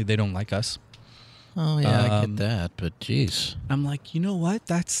 apparently they don't like us. Oh, yeah, I get that, but geez. I'm like, you know what?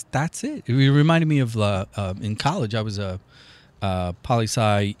 That's it. It reminded me of in college, I was a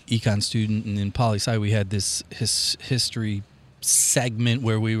poli-sci econ student, and in poli-sci we had this history segment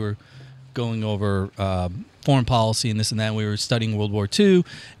where we were going over foreign policy and this and that, and we were studying World War II,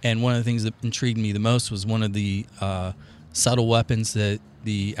 and one of the things that intrigued me the most was one of the subtle weapons that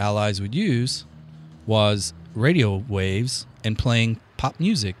the Allies would use was radio waves and playing pop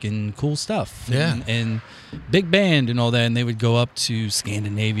music and cool stuff and big band and all that, and they would go up to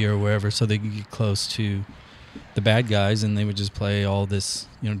Scandinavia or wherever so they could get close to the bad guys, and they would just play all this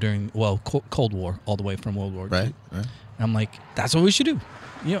during Cold War, all the way from World War II. Right. I'm like, that's what we should do.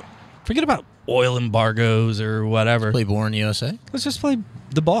 Forget about oil embargoes or whatever. Play Born USA? Let's just play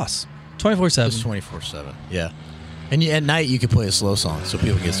The Boss 24/7. Just 24/7. Yeah. And at night you could play a slow song so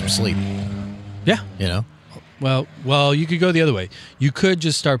people get some sleep. Yeah. Well, you could go the other way. You could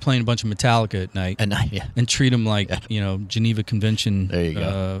just start playing a bunch of Metallica at night. And treat them like, Geneva Convention there you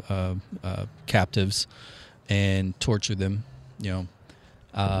go. Captives and torture them, so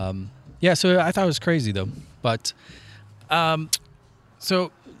I thought it was crazy though. But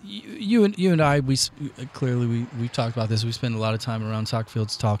so you and I, we talked about this. We spend a lot of time around soccer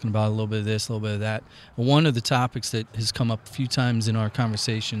fields talking about a little bit of this, a little bit of that. One of the topics that has come up a few times in our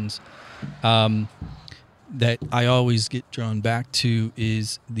conversations that I always get drawn back to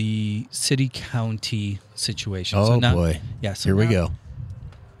is the city-county situation. Oh, boy. Yeah. So here we go.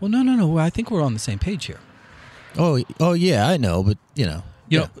 Well, no. I think we're on the same page here. Oh yeah, I know, but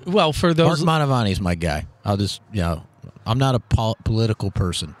well, for those... Mark Mantovani's my guy. I'll just, I'm not a political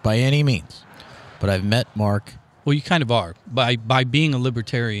person by any means, but I've met Mark. Well, you kind of are. By being a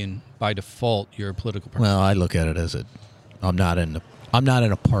libertarian, by default, you're a political person. Well, I look at it as I'm not in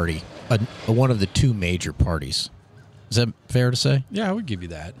a party, one of the two major parties. Is that fair to say? Yeah, I would give you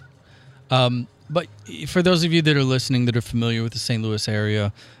that. But for those of you that are listening that are familiar with the St. Louis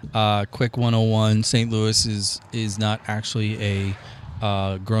area, quick 101, St. Louis is not actually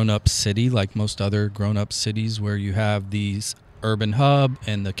a grown-up city like most other grown-up cities where you have these urban hub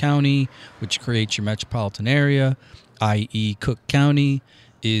and the county, which creates your metropolitan area, i.e. Cook County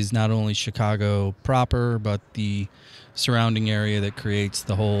is not only Chicago proper, but the surrounding area that creates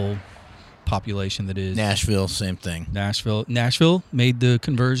the whole population that is Nashville, same thing. Nashville made the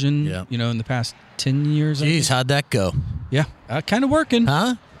conversion, in the past 10 years. Jeez, how'd that go? Yeah, kind of working.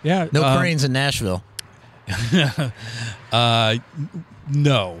 Huh? Yeah. No cranes in Nashville. No,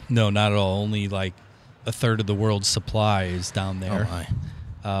 not at all. Only like a third of the world's supply is down there. Oh,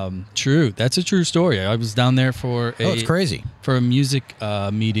 my. True. That's a true story. I was down there for it's crazy. For a music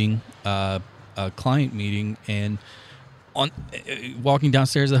meeting, a client meeting, and on walking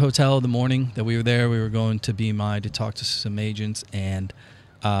downstairs at the hotel the morning that we were there, we were going to BMI to talk to some agents, and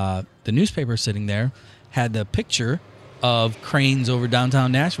the newspaper sitting there had the picture of cranes over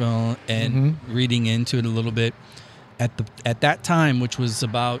downtown Nashville, and reading into it a little bit. At that time, which was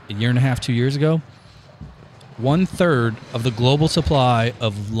about a year and a half, 2 years ago, 1/3 of the global supply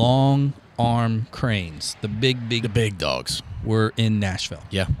of long arm cranes, the big dogs, were in Nashville.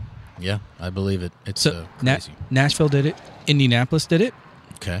 Yeah, I believe it. It's so crazy. Nashville did it. Indianapolis did it.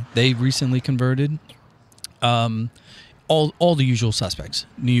 Okay. They recently converted. All the usual suspects: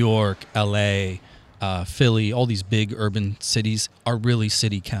 New York, L.A., Philly. All these big urban cities are really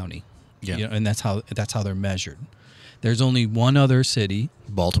city-county. Yeah, and that's how they're measured. There's only one other city,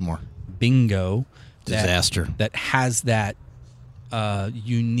 Baltimore. Bingo. Disaster. That has that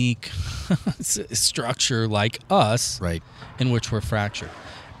unique structure like us, right? In which we're fractured.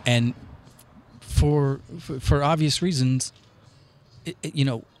 And for obvious reasons,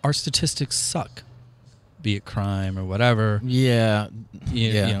 our statistics suck, be it crime or whatever. Yeah.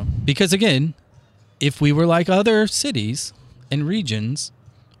 Because again, if we were like other cities and regions,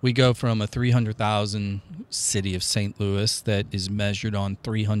 we go from a 300,000 city of St. Louis that is measured on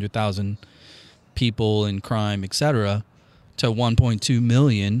 300,000 people in crime, etc., to 1.2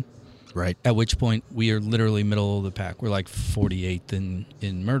 million. Right. At which point we are literally middle of the pack. We're like 48th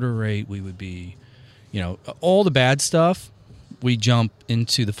in murder rate. We would be, all the bad stuff, we jump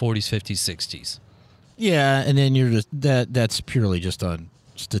into the 40s, 50s, 60s. Yeah, and then you're just that's purely just on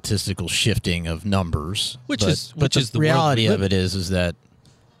statistical shifting of numbers. But the reality of it is that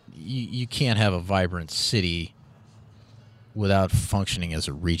you can't have a vibrant city without functioning as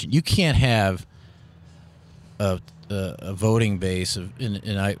a region. You can't have a voting base of,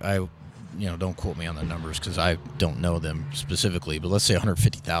 and I don't quote me on the numbers because I don't know them specifically, but let's say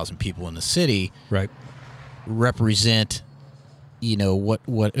 150,000 people in the city, right, represent, what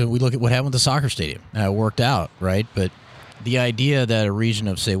we look at what happened with the soccer stadium. Now it worked out, right? But the idea that a region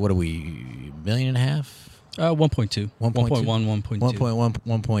of, say, what are we, 1.5 million? 1.2.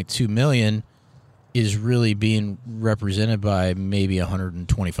 1.2 million is really being represented by maybe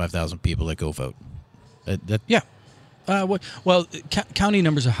 125,000 people that go vote. Yeah. County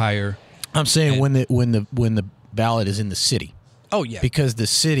numbers are higher. I'm saying when the ballot is in the city. Oh yeah. Because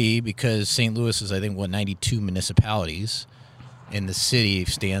St. Louis is, I think, 92 municipalities, and the city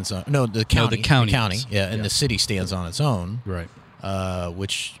stands on the county. The county. The city stands on its own. Right.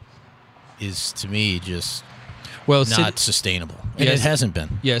 Which is, to me, just not sustainable. And it hasn't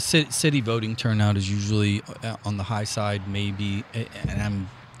been. Yeah, city voting turnout is usually on the high side, maybe, and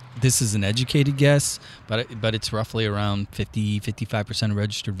this is an educated guess, but it's roughly around 55% of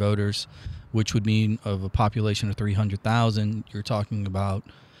registered voters, which would mean of a population of 300,000, you're talking about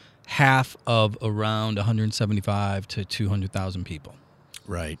half of around 175 to 200,000 people.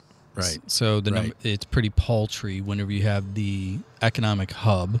 Right. So number, it's pretty paltry whenever you have the economic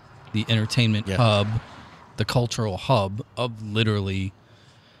hub, the entertainment hub, the cultural hub of literally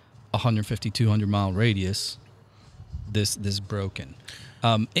 150, 200 mile radius, this broken.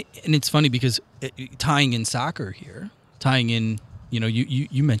 And it's funny because tying in soccer here,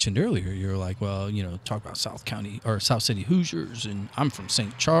 you mentioned earlier, you're like, well, talk about South County or South City Hoosiers, and I'm from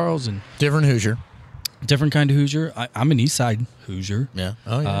St. Charles, and different Hoosier. Different kind of Hoosier. I'm an East Side Hoosier. Yeah.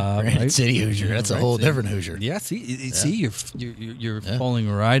 Oh yeah. Granite City Hoosier. That's a whole different Hoosier. Yeah. See, you're falling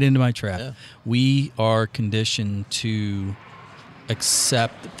right into my trap. Yeah. We are conditioned to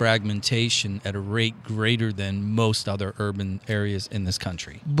accept fragmentation at a rate greater than most other urban areas in this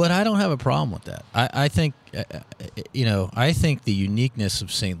country. But I don't have a problem with that. I think, I think the uniqueness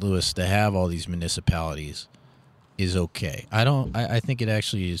of St. Louis to have all these municipalities is okay. I think it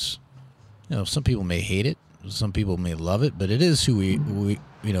actually is. Some people may hate it, some people may love it, but it is who we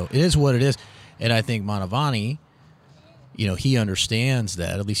it is what it is. And I think Manavani he understands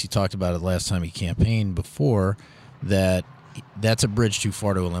that. At least he talked about it last time he campaigned before, that's a bridge too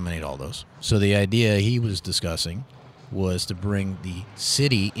far to eliminate all those. So the idea he was discussing was to bring the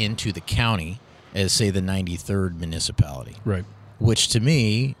city into the county as, say, the 93rd municipality. Right. Which, to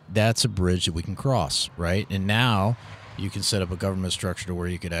me, that's a bridge that we can cross, right? And now you can set up a government structure to where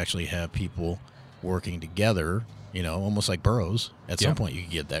you could actually have people working together, almost like boroughs. At some point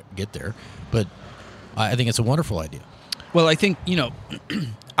you could get there. But I think it's a wonderful idea. Well, I think,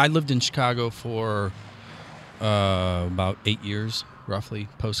 I lived in Chicago for about 8 years, roughly,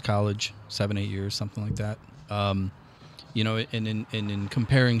 post-college, 7-8 years, something like that. And in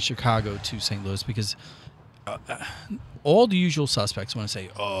comparing Chicago to St. Louis, because all the usual suspects want to say,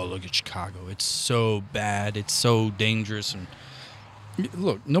 oh, look at Chicago. It's so bad. It's so dangerous. And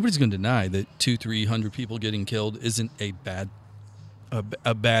look, nobody's going to deny that 200-300 people getting killed isn't a bad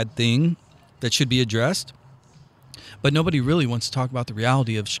thing that should be addressed. But nobody really wants to talk about the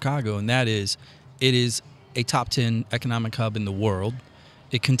reality of Chicago, and that is it is a top 10 economic hub in the world.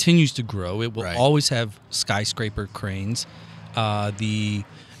 It continues to grow. It will always have skyscraper cranes. The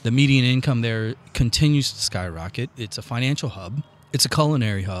median income there continues to skyrocket. It's a financial hub. It's a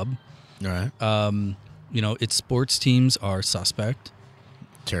culinary hub. All right. Its sports teams are suspect.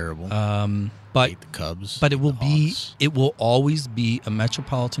 Terrible. But the Cubs. But it will always be a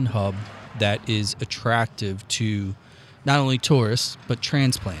metropolitan hub that is attractive to not only tourists but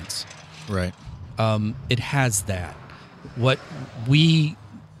transplants. Right. It has that. What we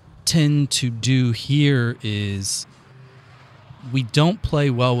tend to do here is we don't play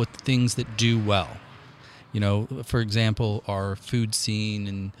well with things that do well. For example, our food scene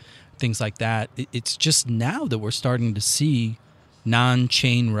and things like that. It's just now that we're starting to see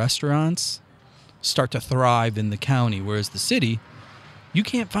non-chain restaurants start to thrive in the county, whereas the city, you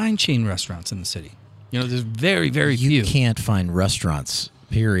can't find chain restaurants in the city. There's very, very few. You can't find restaurants,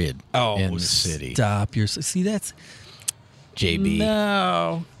 period, in the city. Stop. See, that's... JB.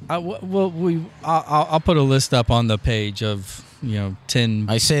 No. I'll put a list up on the page of 10.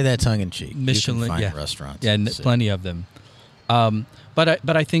 I say that tongue in cheek. Michelin, you can find restaurants. Yeah, plenty of them.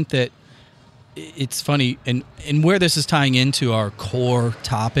 But I think that it's funny, and where this is tying into our core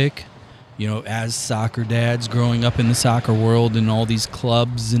topic, as soccer dads growing up in the soccer world and all these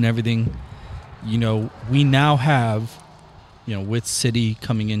clubs and everything, we now have, with City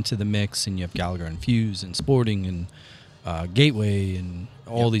coming into the mix, and you have Gallagher and Fuse and Sporting and Gateway and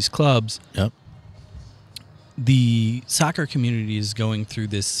all these clubs. Yep. The soccer community is going through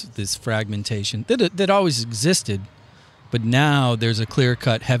this fragmentation that always existed, but now there's a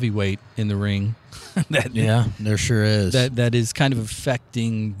clear-cut heavyweight in the ring. There sure is. That is kind of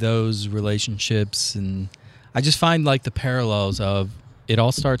affecting those relationships, and I just find like the parallels of it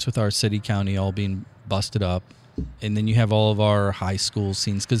all starts with our city county all being busted up, and then you have all of our high school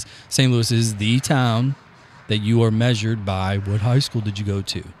scenes, because St. Louis is the town that you are measured by what high school did you go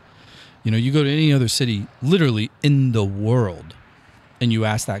to. You go to any other city literally in the world and you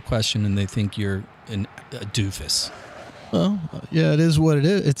ask that question and they think you're a doofus. Well, yeah, it is what it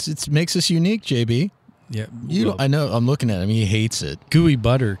is. It makes us unique, JB. Yeah. I know. I'm looking at him. He hates it. Gooey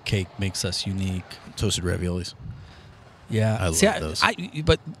butter cake makes us unique. Toasted raviolis. Yeah. I love those.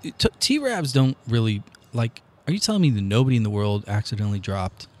 But T-Ravs don't really, like, are you telling me that nobody in the world accidentally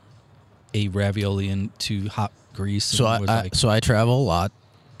dropped a ravioli into hot grease? So I travel a lot,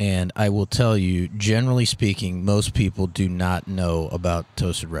 and I will tell you, generally speaking, most people do not know about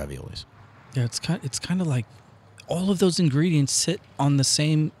toasted raviolis. Yeah, it's kind of like all of those ingredients sit on the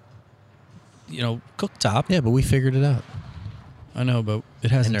same, cooktop. Yeah, but we figured it out. I know, but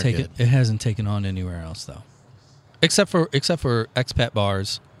it hasn't taken on anywhere else though, except for expat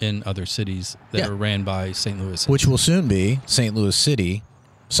bars in other cities that are ran by St. Louis, which will soon be St. Louis City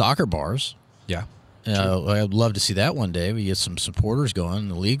soccer bars. Yeah. I'd love to see that one day. We get some supporters going,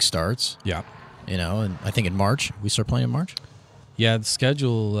 and the league starts. Yeah. And I think in March, we start playing in March. Yeah, the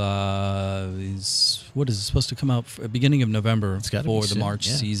schedule is supposed to come out beginning of November for the March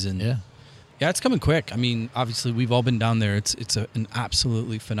season. Yeah. Yeah, it's coming quick. I mean, obviously, we've all been down there. It's an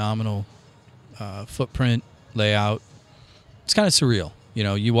absolutely phenomenal footprint, layout. It's kind of surreal.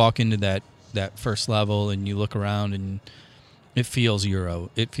 You walk into that first level and you look around and it feels Euro.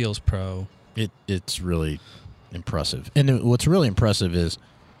 It feels pro. It's really impressive. And what's really impressive is,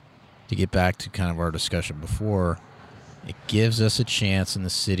 to get back to kind of our discussion before, it gives us a chance in the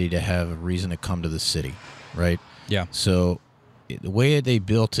city to have a reason to come to the city, right? Yeah. So the way they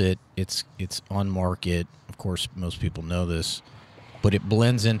built it, it's on market. Of course, most people know this, but it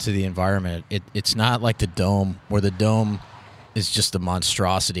blends into the environment. It's not like the Dome, where the Dome is just a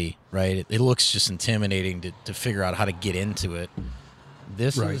monstrosity, right? It looks just intimidating to figure out how to get into it.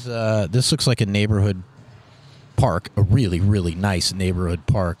 This is this looks like a neighborhood park, a really, really nice neighborhood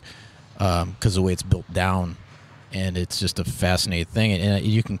park, because the way it's built down, and it's just a fascinating thing. And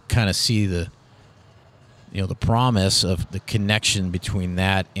you can kind of see the promise of the connection between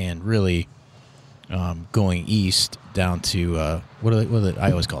that and really going east down to what do they,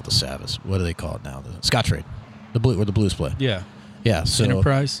 I always call it the Savas. What do they call it now? The Scottrade, where the Blues play. Yeah. Yeah. So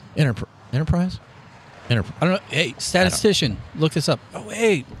Enterprise. Enterprise. I don't know. Hey, statistician, look this up. Oh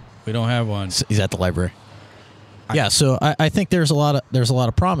wait, we don't have one. He's at the library. Yeah. So I think there's a lot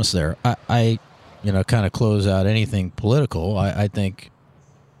of promise there. I kind of close out anything political. I think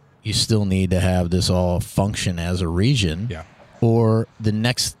you still need to have this all function as a region. Yeah. Or the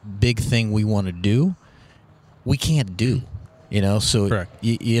next big thing we want to do, we can't do. So Correct.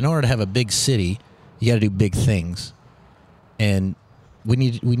 In order to have a big city, you got to do big things, and we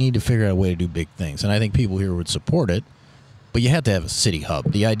need to figure out a way to do big things. And I think people here would support it, but you have to have a city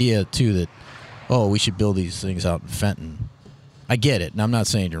hub. The idea too that we should build these things out in Fenton. I get it, and I'm not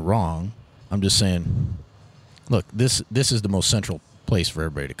saying you're wrong. I'm just saying, look, this is the most central place for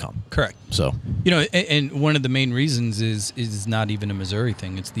everybody to come. Correct. So and one of the main reasons is not even a Missouri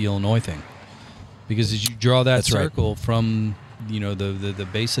thing; it's the Illinois thing, because as you draw that circle from the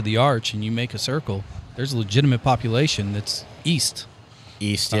base of the arch and you make a circle, there's a legitimate population that's east,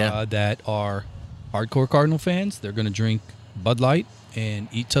 that are hardcore Cardinal fans. They're going to drink Bud Light and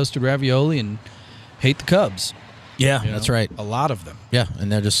eat toasted ravioli and hate the Cubs. Yeah, that's right. A lot of them. Yeah, and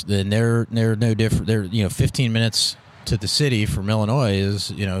they're no different. They're 15 minutes to the city from Illinois is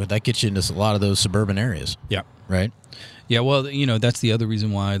that gets you into a lot of those suburban areas. Yeah. Right. Yeah. Well, that's the other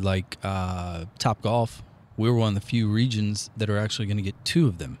reason why Top Golf. We're one of the few regions that are actually going to get 2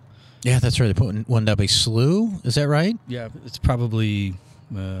 of them. Yeah, that's right. They put one up a slough. Is that right? Yeah, it's probably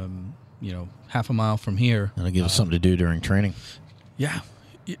half a mile from here. That'll give us something to do during training. Yeah.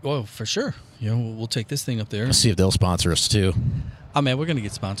 Well, for sure. We'll take this thing up there. Let's see if they'll sponsor us too. Oh man, we're going to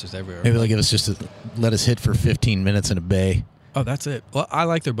get sponsors everywhere. Maybe they'll give us let us hit for 15 minutes in a bay. Oh, that's it. Well, I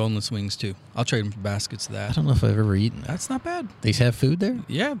like their boneless wings too. I'll trade them for baskets of that. I don't know if I've ever eaten that. That's not bad. They have food there?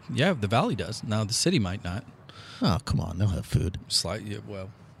 Yeah. The Valley does. Now the city might not. Oh, come on, they'll have food. Slightly, well,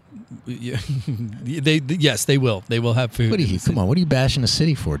 yeah. Yes, they will. They will have food. What are you bashing the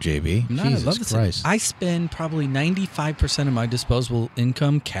city for, JB? No, Jesus I love the Christ. city. I spend probably 95% of my disposable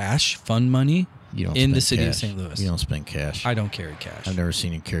income, cash, fund money, in the city of St. Louis. You don't spend cash. I don't carry cash. I've never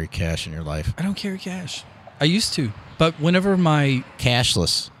seen you carry cash in your life. I don't carry cash. I used to, but whenever my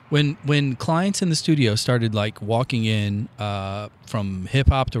cashless. When clients in the studio started walking in from hip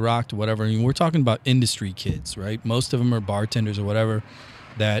hop to rock to whatever, we're talking about industry kids, right? Most of them are bartenders or whatever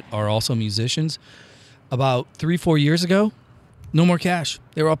that are also musicians. About 3-4 years ago, no more cash.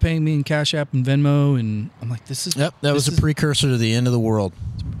 They were all paying me in Cash App and Venmo, and I'm like, this is... Yep, that was a precursor to the end of the world.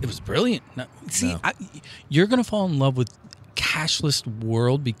 It was brilliant. You're going to fall in love with cashless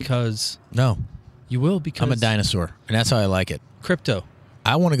world because... No. You will, because... I'm a dinosaur, and that's how I like it. Crypto.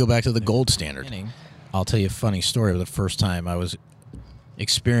 I want to go back to the gold standard. I'll tell you a funny story of the first time I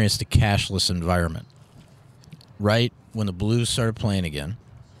experienced a cashless environment. Right when the Blues started playing again,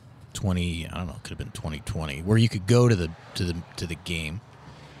 I don't know, it could have been 2020, where you could go to the game.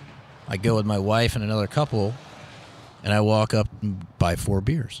 I go with my wife and another couple, and I walk up and buy 4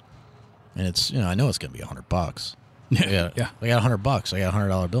 beers, and it's I know it's going to be $100. Yeah. I got $100. I got a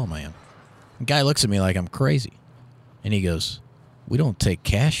 $100 bill in my hand. The guy looks at me like I'm crazy, and he goes, "We don't take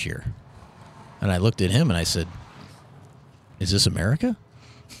cash here." And I looked at him and I said, "Is this America?"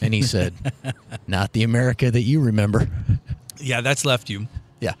 And he said, "Not the America that you remember." Yeah, that's left you.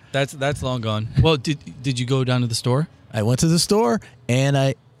 Yeah. That's long gone. Well, did you go down to the store? I went to the store and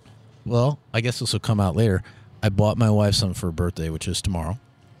I guess this will come out later. I bought my wife something for her birthday, which is tomorrow.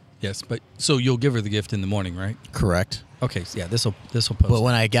 Yes, but so you'll give her the gift in the morning, right? Correct. Okay, so yeah, this will post. But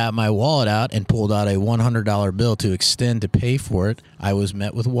when I got my wallet out and pulled out a $100 bill to extend to pay for it, I was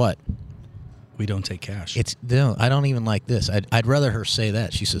met with what? We don't take cash. I don't even like this. I'd rather her say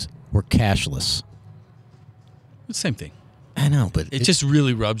that. She says, "We're cashless." It's the same thing. I know, but it just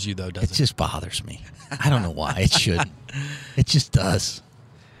really rubs you, though, doesn't it? It just bothers me. I don't know why it shouldn't. It just does.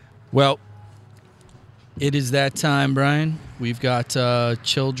 Well, it is that time, Brian. We've got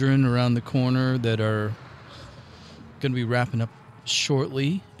children around the corner that are going to be wrapping up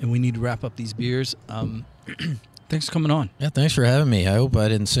shortly, and we need to wrap up these beers. Thanks for coming on. Yeah, thanks for having me. I hope I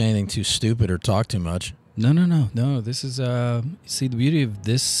didn't say anything too stupid or talk too much. No. This is see, the beauty of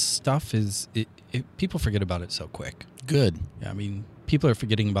this stuff is people forget about it so quick. Good. Yeah, I mean, people are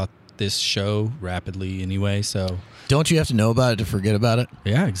forgetting about this show rapidly anyway. So Don't you have to know about it to forget about it?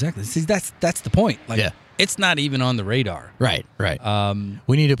 yeah, exactly. See, that's the point. Like, Yeah. it's not even on the radar. Right.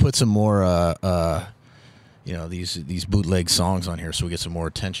 We need to put some more, these bootleg songs on here so we get some more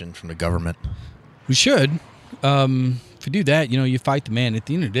attention from the government. We should. If you do that, you fight the man. At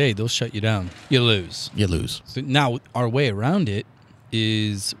the end of the day, they'll shut you down. You lose. So now our way around it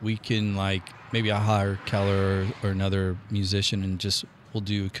is we can maybe I'll hire Keller or another musician and we'll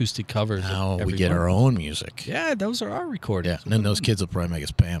do acoustic covers. Now we every get month. our own music. Yeah, those are our recordings. Yeah, and then those kids will probably make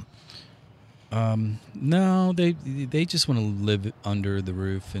us pay them. No, they just want to live under the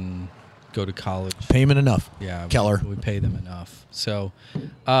roof and go to college. Payment enough. Yeah, Keller. we pay them enough. So,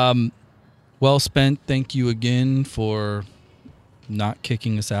 well spent. Thank you again for not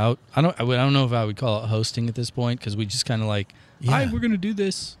kicking us out. I don't know if I would call it hosting at this point because we just kind of hi, we're going to do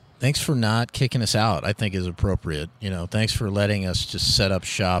this. Thanks for not kicking us out. I think is appropriate. Thanks for letting us just set up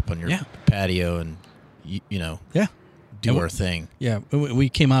shop on your patio and do our thing. Yeah, we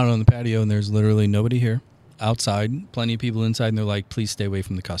came out on the patio and there's literally nobody here. Outside, plenty of people inside, and they're like, "Please stay away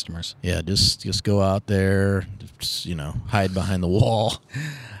from the customers." Yeah, just go out there, hide behind the wall.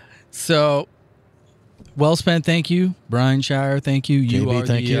 So, well spent. Thank you, Brian Shire. Thank you. You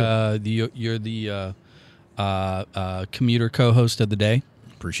JB, are you're the commuter co-host of the day.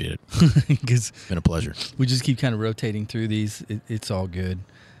 Appreciate it. Because Been a pleasure. we just keep kind of rotating through these. It's all good.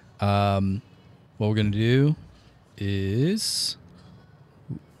 What we're gonna do is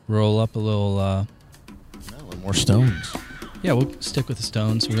roll up a little More Stones. Yeah, we'll stick with the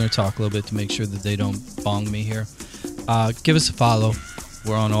Stones. We're going to talk a little bit to make sure that they don't bong me here. Give us a follow.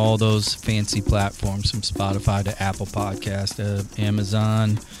 We're on all those fancy platforms, from Spotify to Apple Podcast to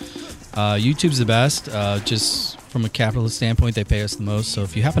Amazon. YouTube's the best. Just from a capitalist standpoint, they pay us the most. So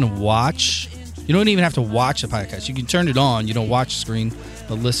if you happen to watch, you don't even have to watch the podcast. You can turn it on. You don't watch the screen,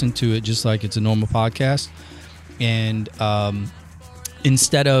 but listen to it just like it's a normal podcast. And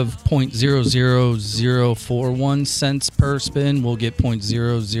instead of 0.00041 cents per spin, we'll get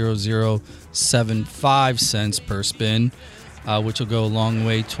 0.00075 cents per spin, which will go a long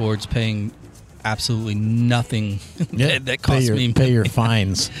way towards paying absolutely nothing that costs me. Pay your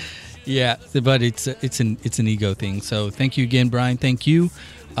fines. Yeah, but it's an ego thing. So thank you again, Brian. Thank you.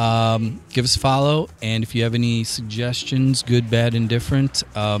 Give us a follow, and if you have any suggestions, good, bad, indifferent,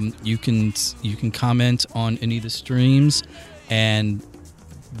 you can comment on any of the streams, and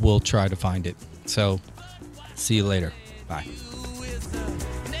we'll try to find it. So, see you later. Bye.